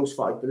 it's a close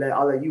fight, but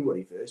I'll let you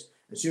worry first.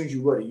 As soon as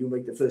you worry, you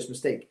make the first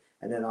mistake,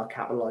 and then I'll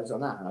capitalise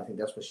on that. And I think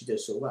that's what she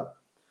does so well.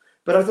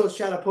 But I thought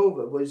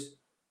Sharapova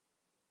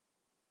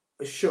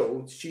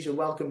showed she's a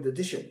welcomed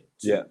addition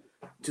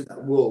to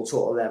that world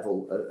sort of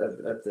level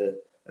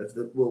of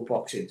the world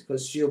boxing,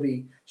 because she'll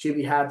be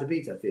hard to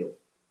beat, I feel.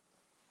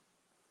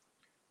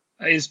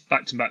 It is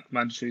back-to-back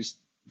mandatories,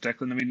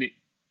 Declan. I mean,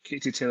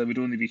 Katie Taylor would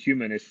only be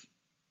human if,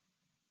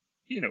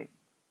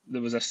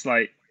 there was a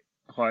slight,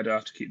 why do I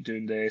have to keep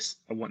doing this?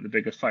 I want the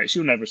bigger fight.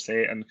 She'll never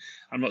say it, and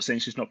I'm not saying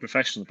she's not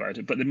professional about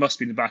it, but there must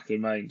be in the back of their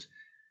mind,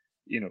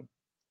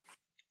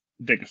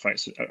 bigger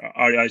fights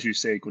are, as you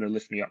say, going to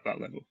lift me up that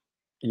level.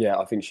 Yeah,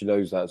 I think she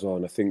knows that as well,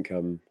 and I think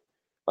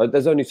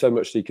there's only so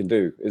much she can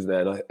do, isn't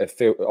there? And I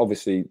feel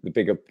obviously the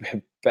bigger,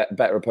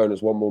 better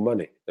opponents want more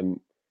money, and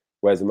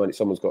where's the money?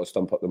 Someone's got to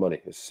stump up the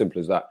money. It's as simple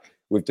as that.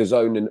 With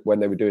DAZN, when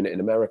they were doing it in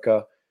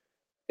America,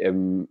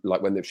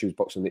 like when she was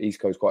boxing on the East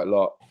Coast quite a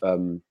lot,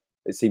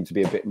 it seemed to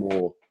be a bit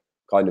more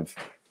kind of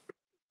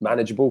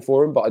manageable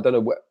for him. But I don't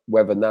know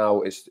whether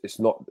now it's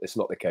not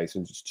the case,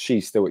 and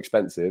she's still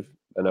expensive,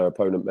 and her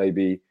opponent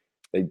maybe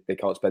they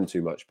can't spend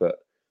too much.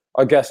 But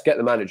I guess get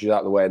the managers out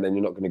of the way, and then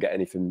you're not going to get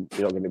anything.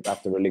 You're not going to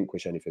have to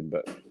relinquish anything.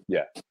 But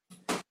yeah,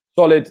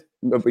 solid.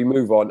 We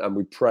move on, and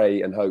we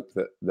pray and hope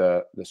that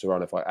the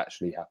Serrano fight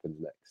actually happens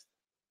next.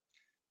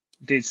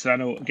 Did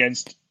Serrano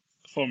against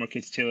former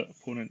Katie Taylor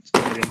opponent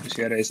Miriam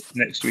Gutierrez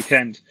next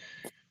weekend.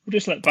 We'll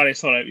just let Barry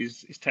sort out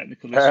his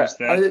technical issues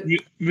there.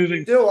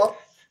 Moving. You know what?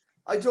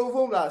 I drove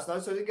home last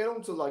night, so I didn't get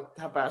home till like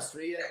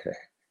 3:30.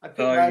 I picked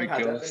my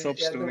iPad up.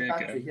 Sub-story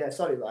again. Yeah,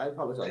 sorry, I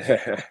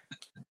apologise.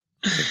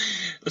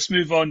 Let's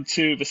move on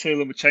to Vasily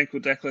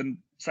Lomachenko, Declan.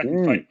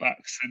 Second fight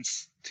back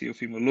since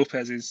Teofimo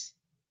Lopez's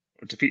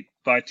defeat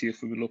by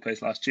Teofimo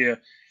Lopez last year.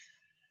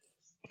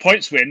 A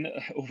points win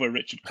over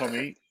Richard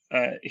Commey.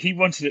 He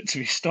wanted it to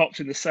be stopped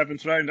in the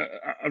 7th round.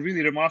 A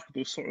really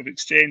remarkable sort of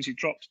exchange. He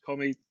dropped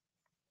Commey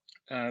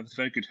with a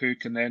very good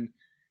hook, and then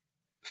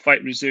the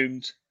fight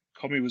resumed.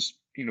 Commey was,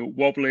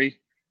 wobbly.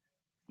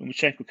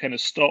 Lomachenko kind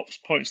of stops,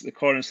 points at the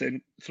corner,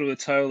 saying, "Throw the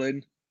towel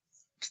in."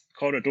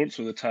 Corner, don't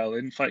throw the towel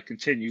in. Fight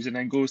continues, and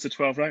then goes to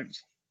 12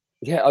 rounds.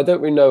 Yeah, I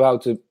don't really know how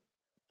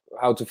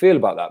to feel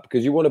about that,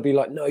 because you want to be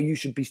like, no, you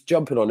should be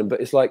jumping on him,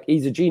 but it's like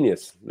he's a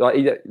genius.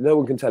 Like no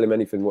one can tell him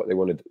anything what they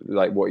want to,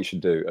 like what he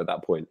should do at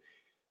that point.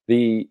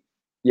 The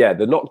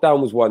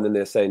knockdown was one, and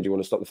they're saying, do you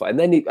want to stop the fight? And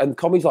then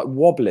Commey's like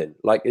wobbling,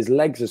 like his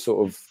legs are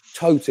sort of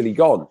totally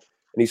gone,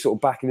 and he's sort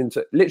of backing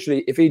into,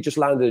 literally, if he just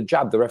landed a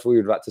jab, the referee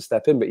would have had to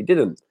step in, but he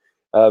didn't.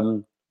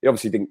 He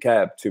obviously didn't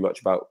care too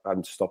much about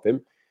having to stop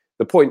him.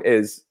 The point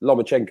is,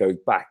 Lomachenko's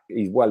back.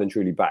 He's well and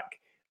truly back,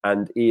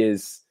 and he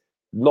is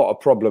not a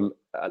problem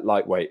at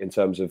lightweight in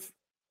terms of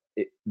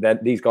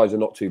these guys are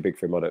not too big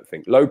for him. I don't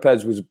think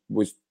Lopez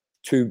was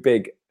too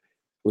big,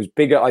 was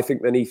bigger, I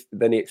think, than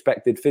he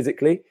expected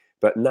physically.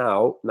 But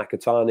now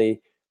Nakatani,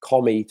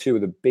 Commey, two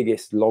of the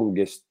biggest,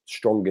 longest,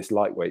 strongest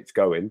lightweights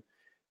going,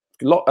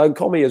 and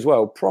Commey as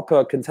well,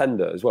 proper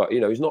contender as well.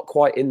 He's not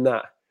quite in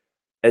that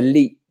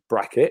elite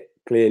bracket.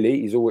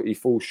 Clearly, he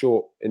falls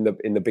short in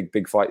the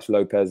big fights.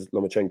 Lopez,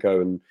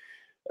 Lomachenko,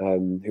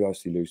 and who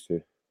else did he lose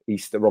to?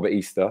 Robert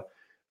Easter.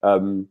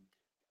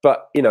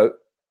 But he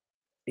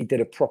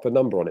did a proper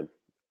number on him.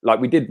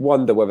 Like, we did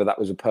wonder whether that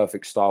was a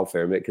perfect style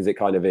for him, because it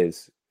kind of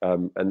is.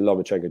 And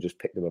Lomachenko just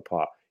picked them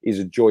apart. He's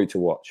a joy to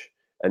watch,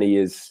 and he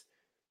is.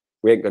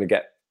 We ain't going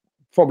to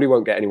probably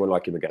won't get anyone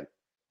like him again.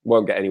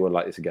 Won't get anyone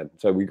like this again.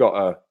 So we got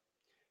to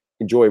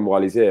enjoy him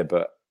while he's here,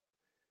 but.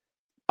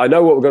 I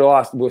know what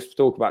we'll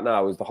talk about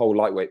now is the whole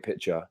lightweight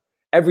picture.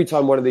 Every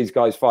time one of these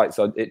guys fights,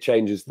 it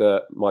changes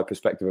my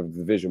perspective of the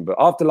division. But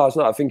after last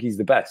night, I think he's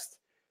the best.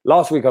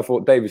 Last week, I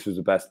thought Davis was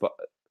the best, but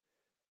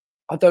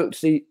I don't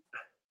see...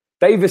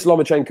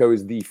 Davis-Lomachenko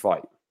is the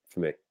fight for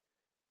me.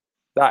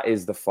 That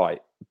is the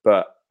fight,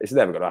 but it's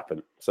never going to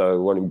happen. So I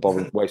won't even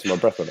bother wasting my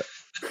breath on it.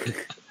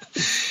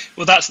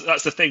 Well, that's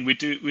the thing.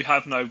 We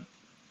have now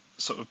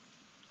sort of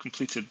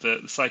completed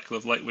the cycle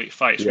of lightweight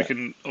fights. Yeah. We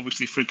can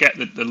obviously forget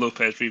the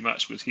Lopez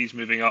rematch because he's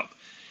moving up.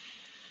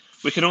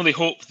 We can only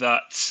hope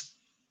that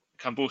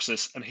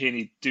Kambosos and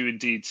Haney do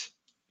indeed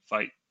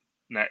fight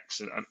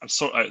next and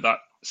sort out that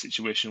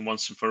situation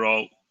once and for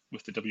all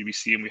with the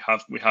WBC, and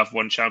we have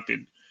one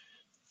champion.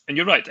 And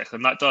you're right,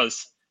 Declan, that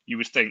does, you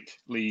would think,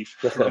 leave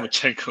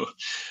Lomachenko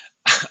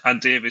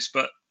and Davis.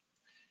 But,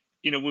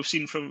 you know, we've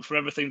seen from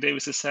everything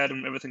Davis has said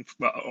and everything,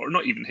 well, or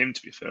not even him,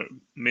 to be fair,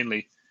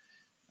 mainly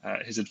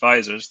his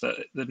advisors, that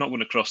they're not going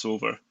to cross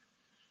over.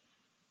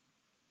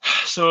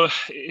 So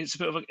it's a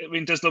bit of a, I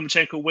mean, does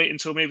Lomachenko wait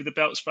until maybe the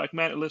belts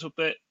fragment a little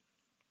bit?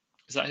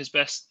 Is that his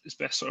best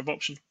sort of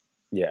option?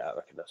 Yeah, I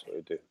reckon that's what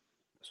he'll do.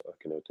 That's what I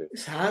reckon he'll do.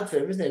 It's hard for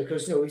him, isn't it?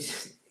 Because, you know,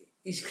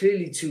 he's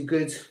clearly too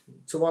good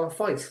to want to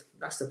fight.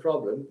 That's the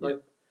problem.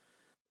 Like,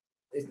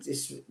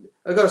 it's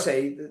I gotta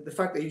say, the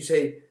fact that you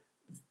say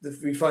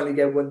that we finally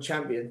get one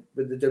champion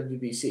with the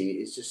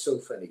WBC is just so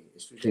funny.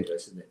 It's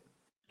ridiculous, isn't it?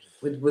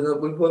 With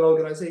one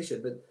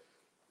organisation, but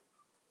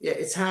yeah,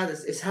 it's hard.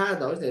 It's hard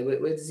now, isn't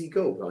it? Where does he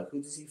go? Like,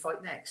 who does he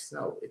fight next?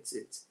 No, it's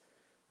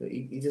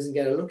he doesn't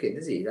get a look in,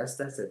 does he? That's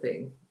the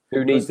thing.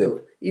 Who needs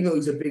him? Even though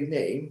he's a big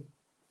name,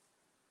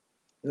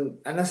 you know,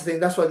 and that's the thing.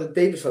 That's why the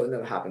Davis fight will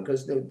never happen,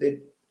 because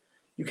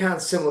you can't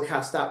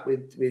simulcast that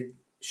with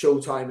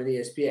Showtime and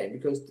ESPN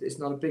because it's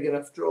not a big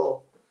enough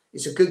draw.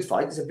 It's a good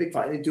fight. It's a big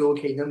fight. And they do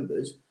okay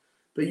numbers,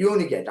 but you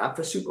only get that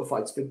for super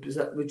fights,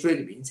 which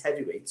really means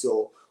heavyweights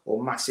or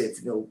massive,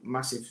 you know,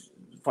 massive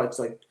fights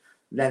like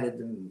Leonard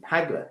and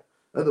Hagler.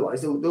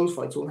 Otherwise, those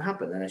fights won't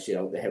happen unless you're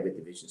out the heavyweight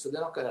division. So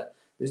they're not gonna.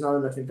 There's not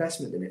enough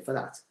investment in it for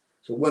that.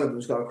 So one of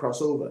them's got to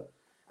cross over,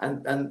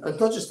 and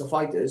not just the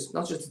fighters,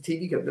 not just the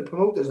TV company, the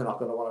promoters are not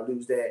going to want to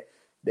lose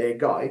their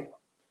guy,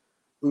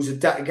 who's a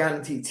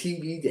guaranteed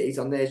TV date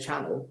on their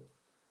channel,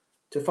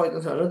 to fight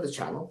on another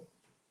channel.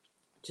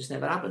 It just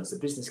never happens. The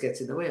business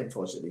gets in the way,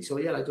 unfortunately. So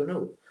yeah, I don't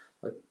know.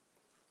 Like,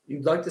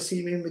 you'd like to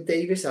see him in with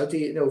Davis. How do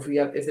you know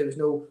if there was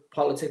no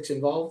politics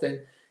involved,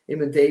 then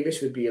him and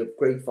Davis would be a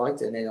great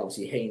fight, and then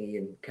obviously Haney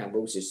and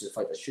Kambosos is a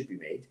fight that should be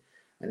made,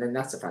 and then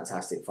that's a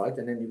fantastic fight.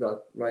 And then you've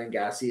got Ryan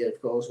Garcia,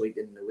 of course,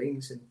 waiting in the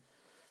wings.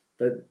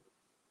 But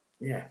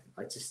yeah,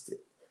 I just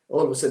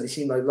all of a sudden it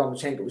seemed like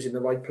Lomachenko was in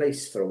the right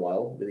place for a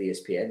while with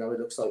ESPN. Now it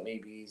looks like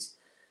maybe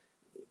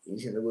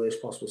he's in the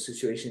worst possible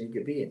situation he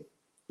could be in,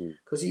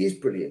 because he is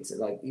brilliant.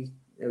 Like he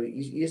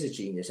is a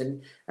genius,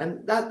 and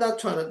that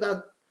trying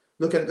to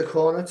looking at the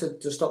corner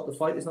to stop the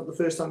fight is not the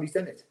first time he's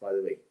done it. By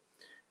the way,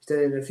 he's done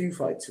it in a few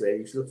fights where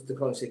he's looked at the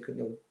corner and said,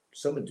 "Couldn't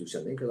someone do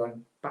something? Because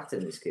I'm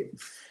battering this kid."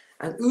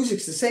 And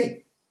Usyk's the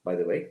same, by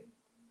the way.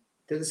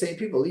 They're the same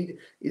people.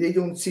 They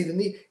don't see the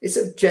need. It's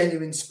a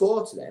genuine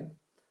sport to them.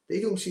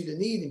 They don't see the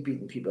need in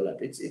beating people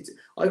up.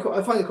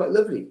 I find it quite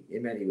lovely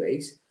in many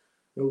ways.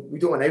 You know, we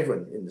don't want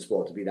everyone in the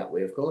sport to be that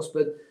way, of course,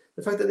 but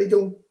the fact that they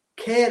don't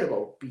care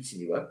about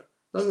beating you up,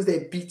 as long as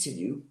they're beating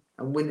you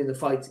and winning the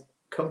fight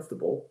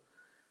comfortable,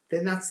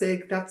 then that's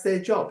their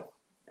job.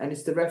 And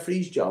it's the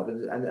referee's job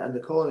and the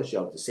corner's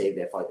job to save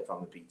their fighter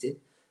from a beating.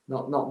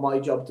 Not my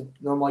job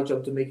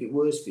to make it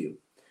worse for you.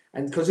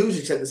 And because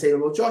Usyk said the same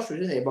about Joshua,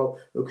 didn't he? About,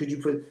 well, could you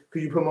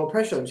put more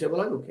pressure on him? He said, well,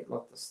 I don't care.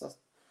 Well,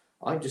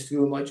 I'm just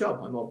doing my job.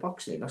 I'm not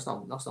boxing him. That's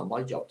not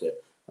my job to.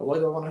 Why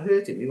do I want to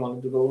hurt him? We want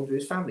him to go home to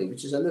his family,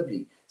 which is a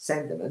lovely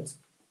sentiment.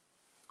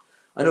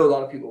 I know a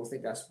lot of people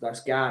think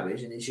that's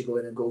garbage, and he should go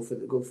in and go for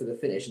the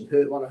finish and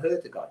want to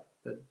hurt the guy.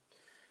 But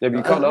yeah, but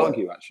you can't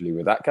argue actually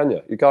with that, can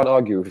you? You can't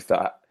argue with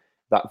that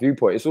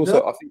viewpoint. It's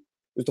also, I think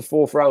it was the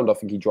fourth round. I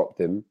think he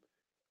dropped him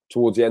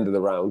towards the end of the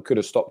round. Could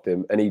have stopped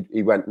him, and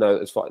he went, no,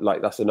 it's fine.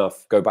 Like, that's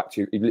enough. Go back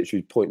to. He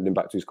literally pointed him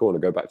back to his corner.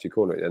 Go back to your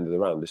corner at the end of the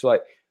round. It's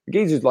like the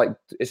geezer's like,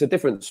 it's a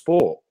different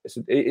sport.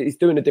 He's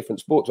doing a different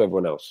sport to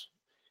everyone else.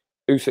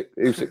 Usyk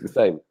the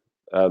same.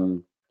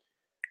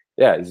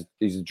 Yeah,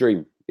 he's a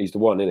dream. He's the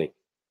one, isn't he?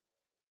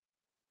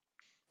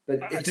 But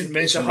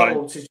it's a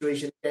horrible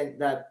situation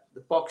that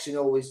the boxing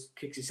always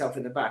kicks itself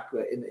in the back,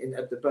 in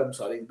at the bum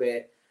side,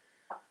 where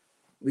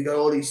we got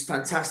all these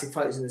fantastic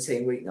fighters in the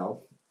same weight now,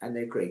 and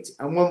they're great.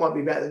 And one might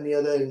be better than the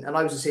other. And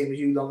I was the same as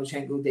you,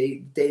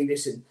 Lomachenko,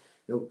 Davis, and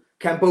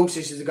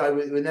Kambosos is a guy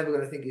we're never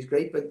going to think is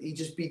great, but he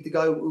just beat the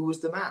guy who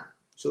was the man.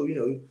 So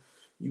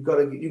you've got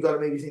to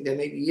maybe think that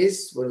maybe he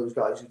is one of those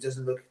guys who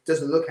doesn't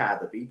look hard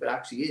to beat, but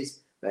actually is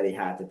very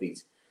hard to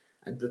beat.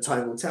 And the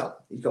time will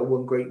tell. He's got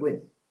one great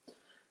win.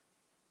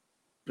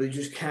 But you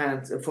just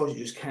can't, unfortunately,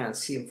 you just can't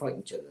see them fighting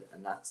each other.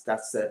 And that's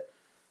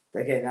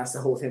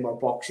the whole thing about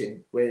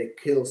boxing, where it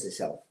kills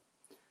itself.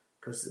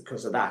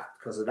 Because of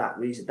that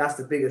reason. That's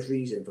the biggest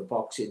reason for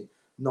boxing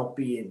not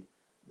being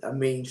a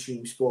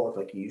mainstream sport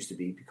like it used to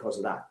be, because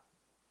of that.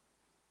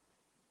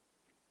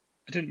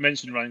 I didn't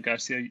mention Ryan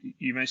Garcia.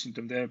 You mentioned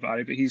him there,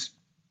 Barry, but he's,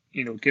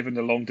 given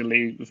the long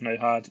delay we've now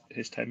had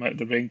his time out of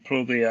the ring,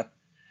 probably a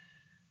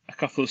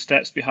couple of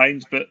steps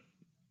behind, but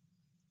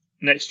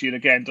next year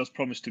again does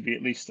promise to be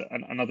at least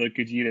another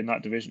good year in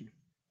that division.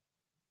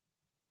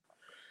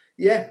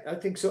 Yeah, I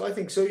think so.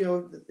 Again,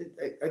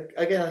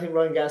 I think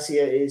Ryan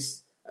Garcia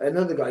is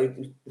another guy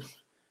who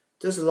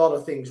does a lot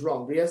of things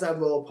wrong, but he has that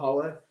raw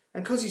power.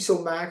 And because he's so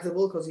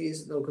marketable, because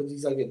he's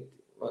like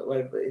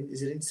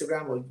is it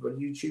Instagram or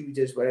YouTube? He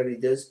does whatever he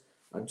does.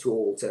 I'm too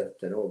old to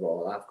know about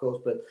all that, of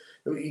course, but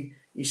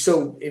he's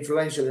so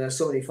influential and has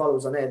so many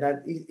followers on there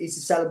that he's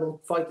a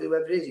sellable fighter,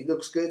 whoever it is. He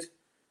looks good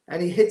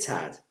and he hits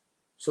hard.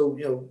 So,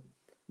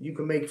 you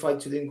can make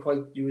fights with him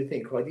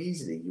quite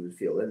easily, you would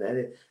feel. And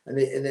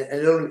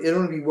it'll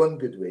only be one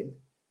good win,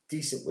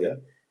 decent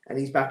win, and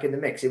he's back in the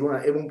mix. It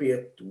won't be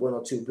a 1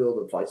 or 2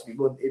 build-up fights.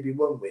 It'll be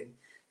one win.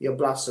 He'll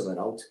blast someone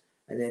out,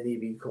 and then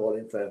he'll be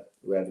calling for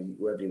whoever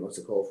he wants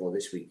to call for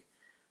this week.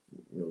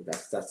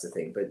 That's the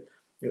thing. But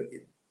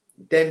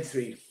them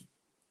three,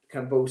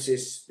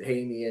 Kambosos,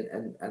 Haney,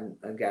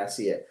 and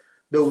Garcia,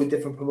 though with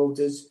different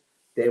promoters,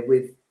 they're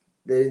in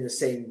the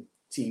same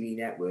TV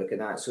network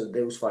and that. So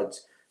those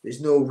fights, there's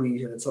no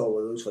reason at all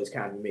why those fights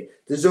can't be made.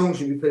 The Zone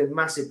should be putting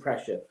massive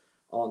pressure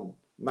on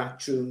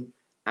Matchroom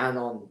and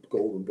on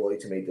Golden Boy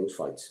to make those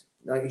fights.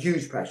 Like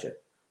huge pressure.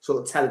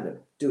 Sort of telling them,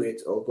 do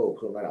it or go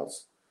somewhere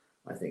else,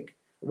 I think.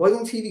 Why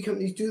don't TV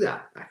companies do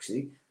that,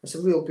 actually? That's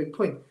a real big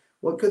point.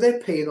 Well, because they're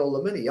paying all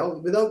the money.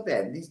 Without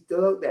them,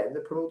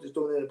 the promoters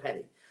don't earn a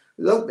penny.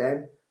 Without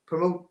them,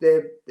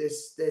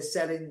 they're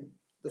selling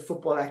the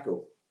Football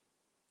Echo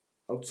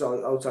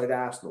outside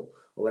Arsenal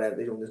or whatever.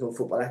 There's no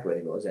Football Echo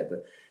anymore, is there?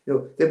 But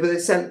they're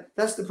selling.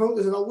 That's the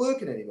promoters are not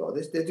working anymore.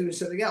 They're doing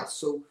something else.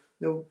 So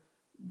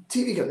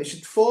TV companies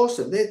should force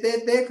them.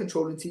 They're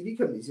controlling TV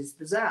companies. It's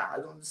bizarre. I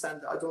don't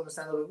understand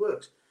how it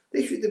works. The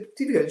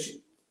TV companies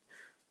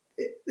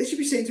they should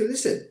be saying to them,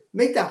 listen,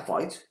 make that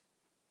fight,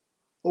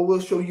 or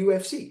we'll show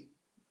UFC,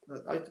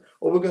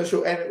 or we're going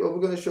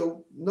to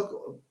show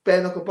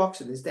bare knuckle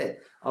boxing instead.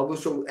 Or we'll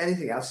show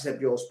anything else except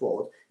your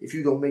sport if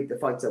you don't make the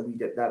fights that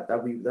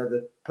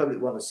the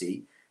public want to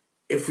see.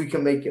 If we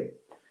can make them,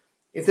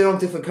 if they're on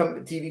different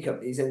TV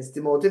companies, then it's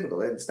more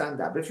difficult. I understand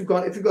that. But if you've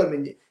got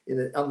them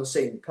on the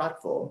same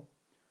platform,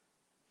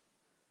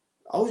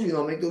 how do you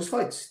not make those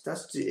fights?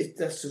 That's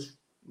just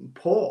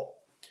poor.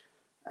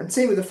 And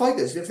same with the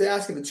fighters. If they're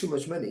asking for too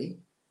much money,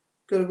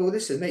 you've got to go,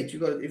 listen, mate, if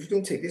you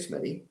don't take this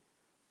money,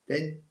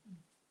 then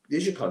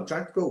there's your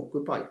contract, go,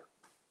 goodbye.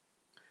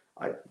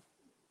 I'm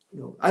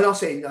not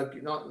saying I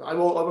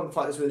want to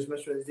fight as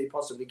much as they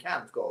possibly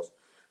can, of course.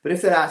 But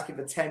if they're asking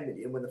for 10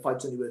 million when the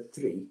fight's only worth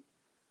 3,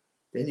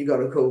 then you got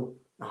to go,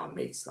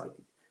 mate, it's like,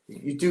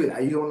 you do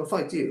that, you don't want to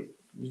fight, do you?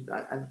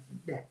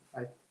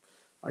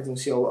 I don't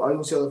see all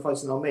the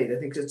fights are not made. I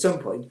think at some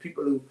point,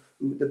 people who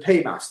the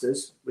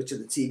paymasters, which are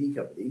the TV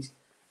companies,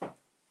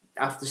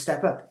 have to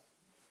step up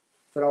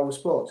for our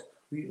sport.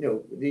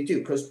 They do,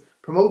 because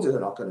promoters are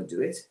not going to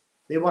do it.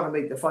 They want to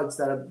make the fights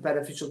that are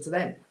beneficial to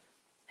them.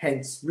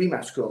 Hence,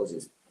 rematch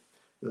clauses.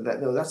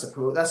 That's a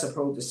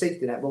promoter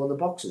safety net more than the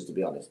boxers, to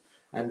be honest.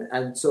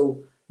 And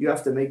so you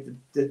have to make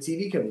the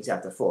TV companies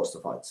have to force the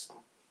fights.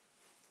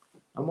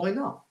 And why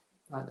not?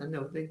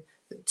 The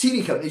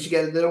TV companies should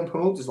get their own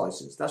promoter's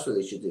license. That's what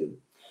they should do.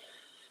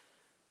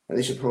 And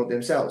they should promote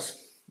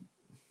themselves.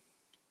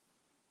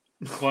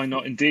 Why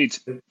not, indeed?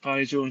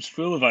 Barry Jones,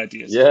 full of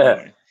ideas.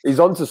 Yeah,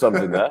 he's onto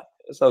something there.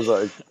 It sounds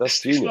like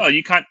that's genius. Well,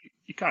 you can't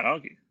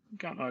argue. You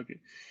can't argue.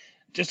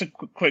 Just a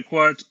quick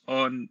word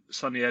on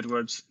Sonny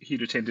Edwards. He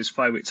retained his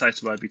flyweight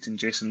title by beating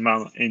Jason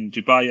Mallet in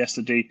Dubai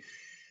yesterday.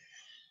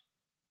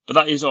 But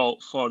that is all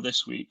for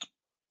this week.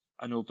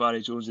 I know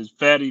Barry Jones is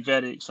very,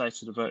 very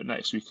excited about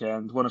next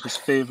weekend. One of his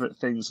favourite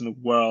things in the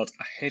world,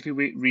 a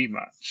heavyweight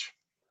rematch.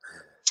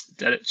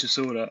 Derek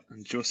Chisora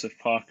and Joseph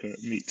Parker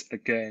meet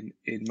again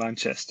in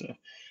Manchester.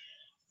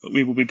 But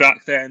we will be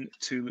back then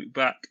to look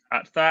back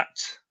at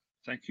that.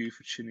 Thank you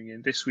for tuning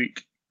in this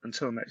week.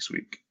 Until next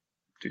week,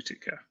 do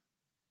take care.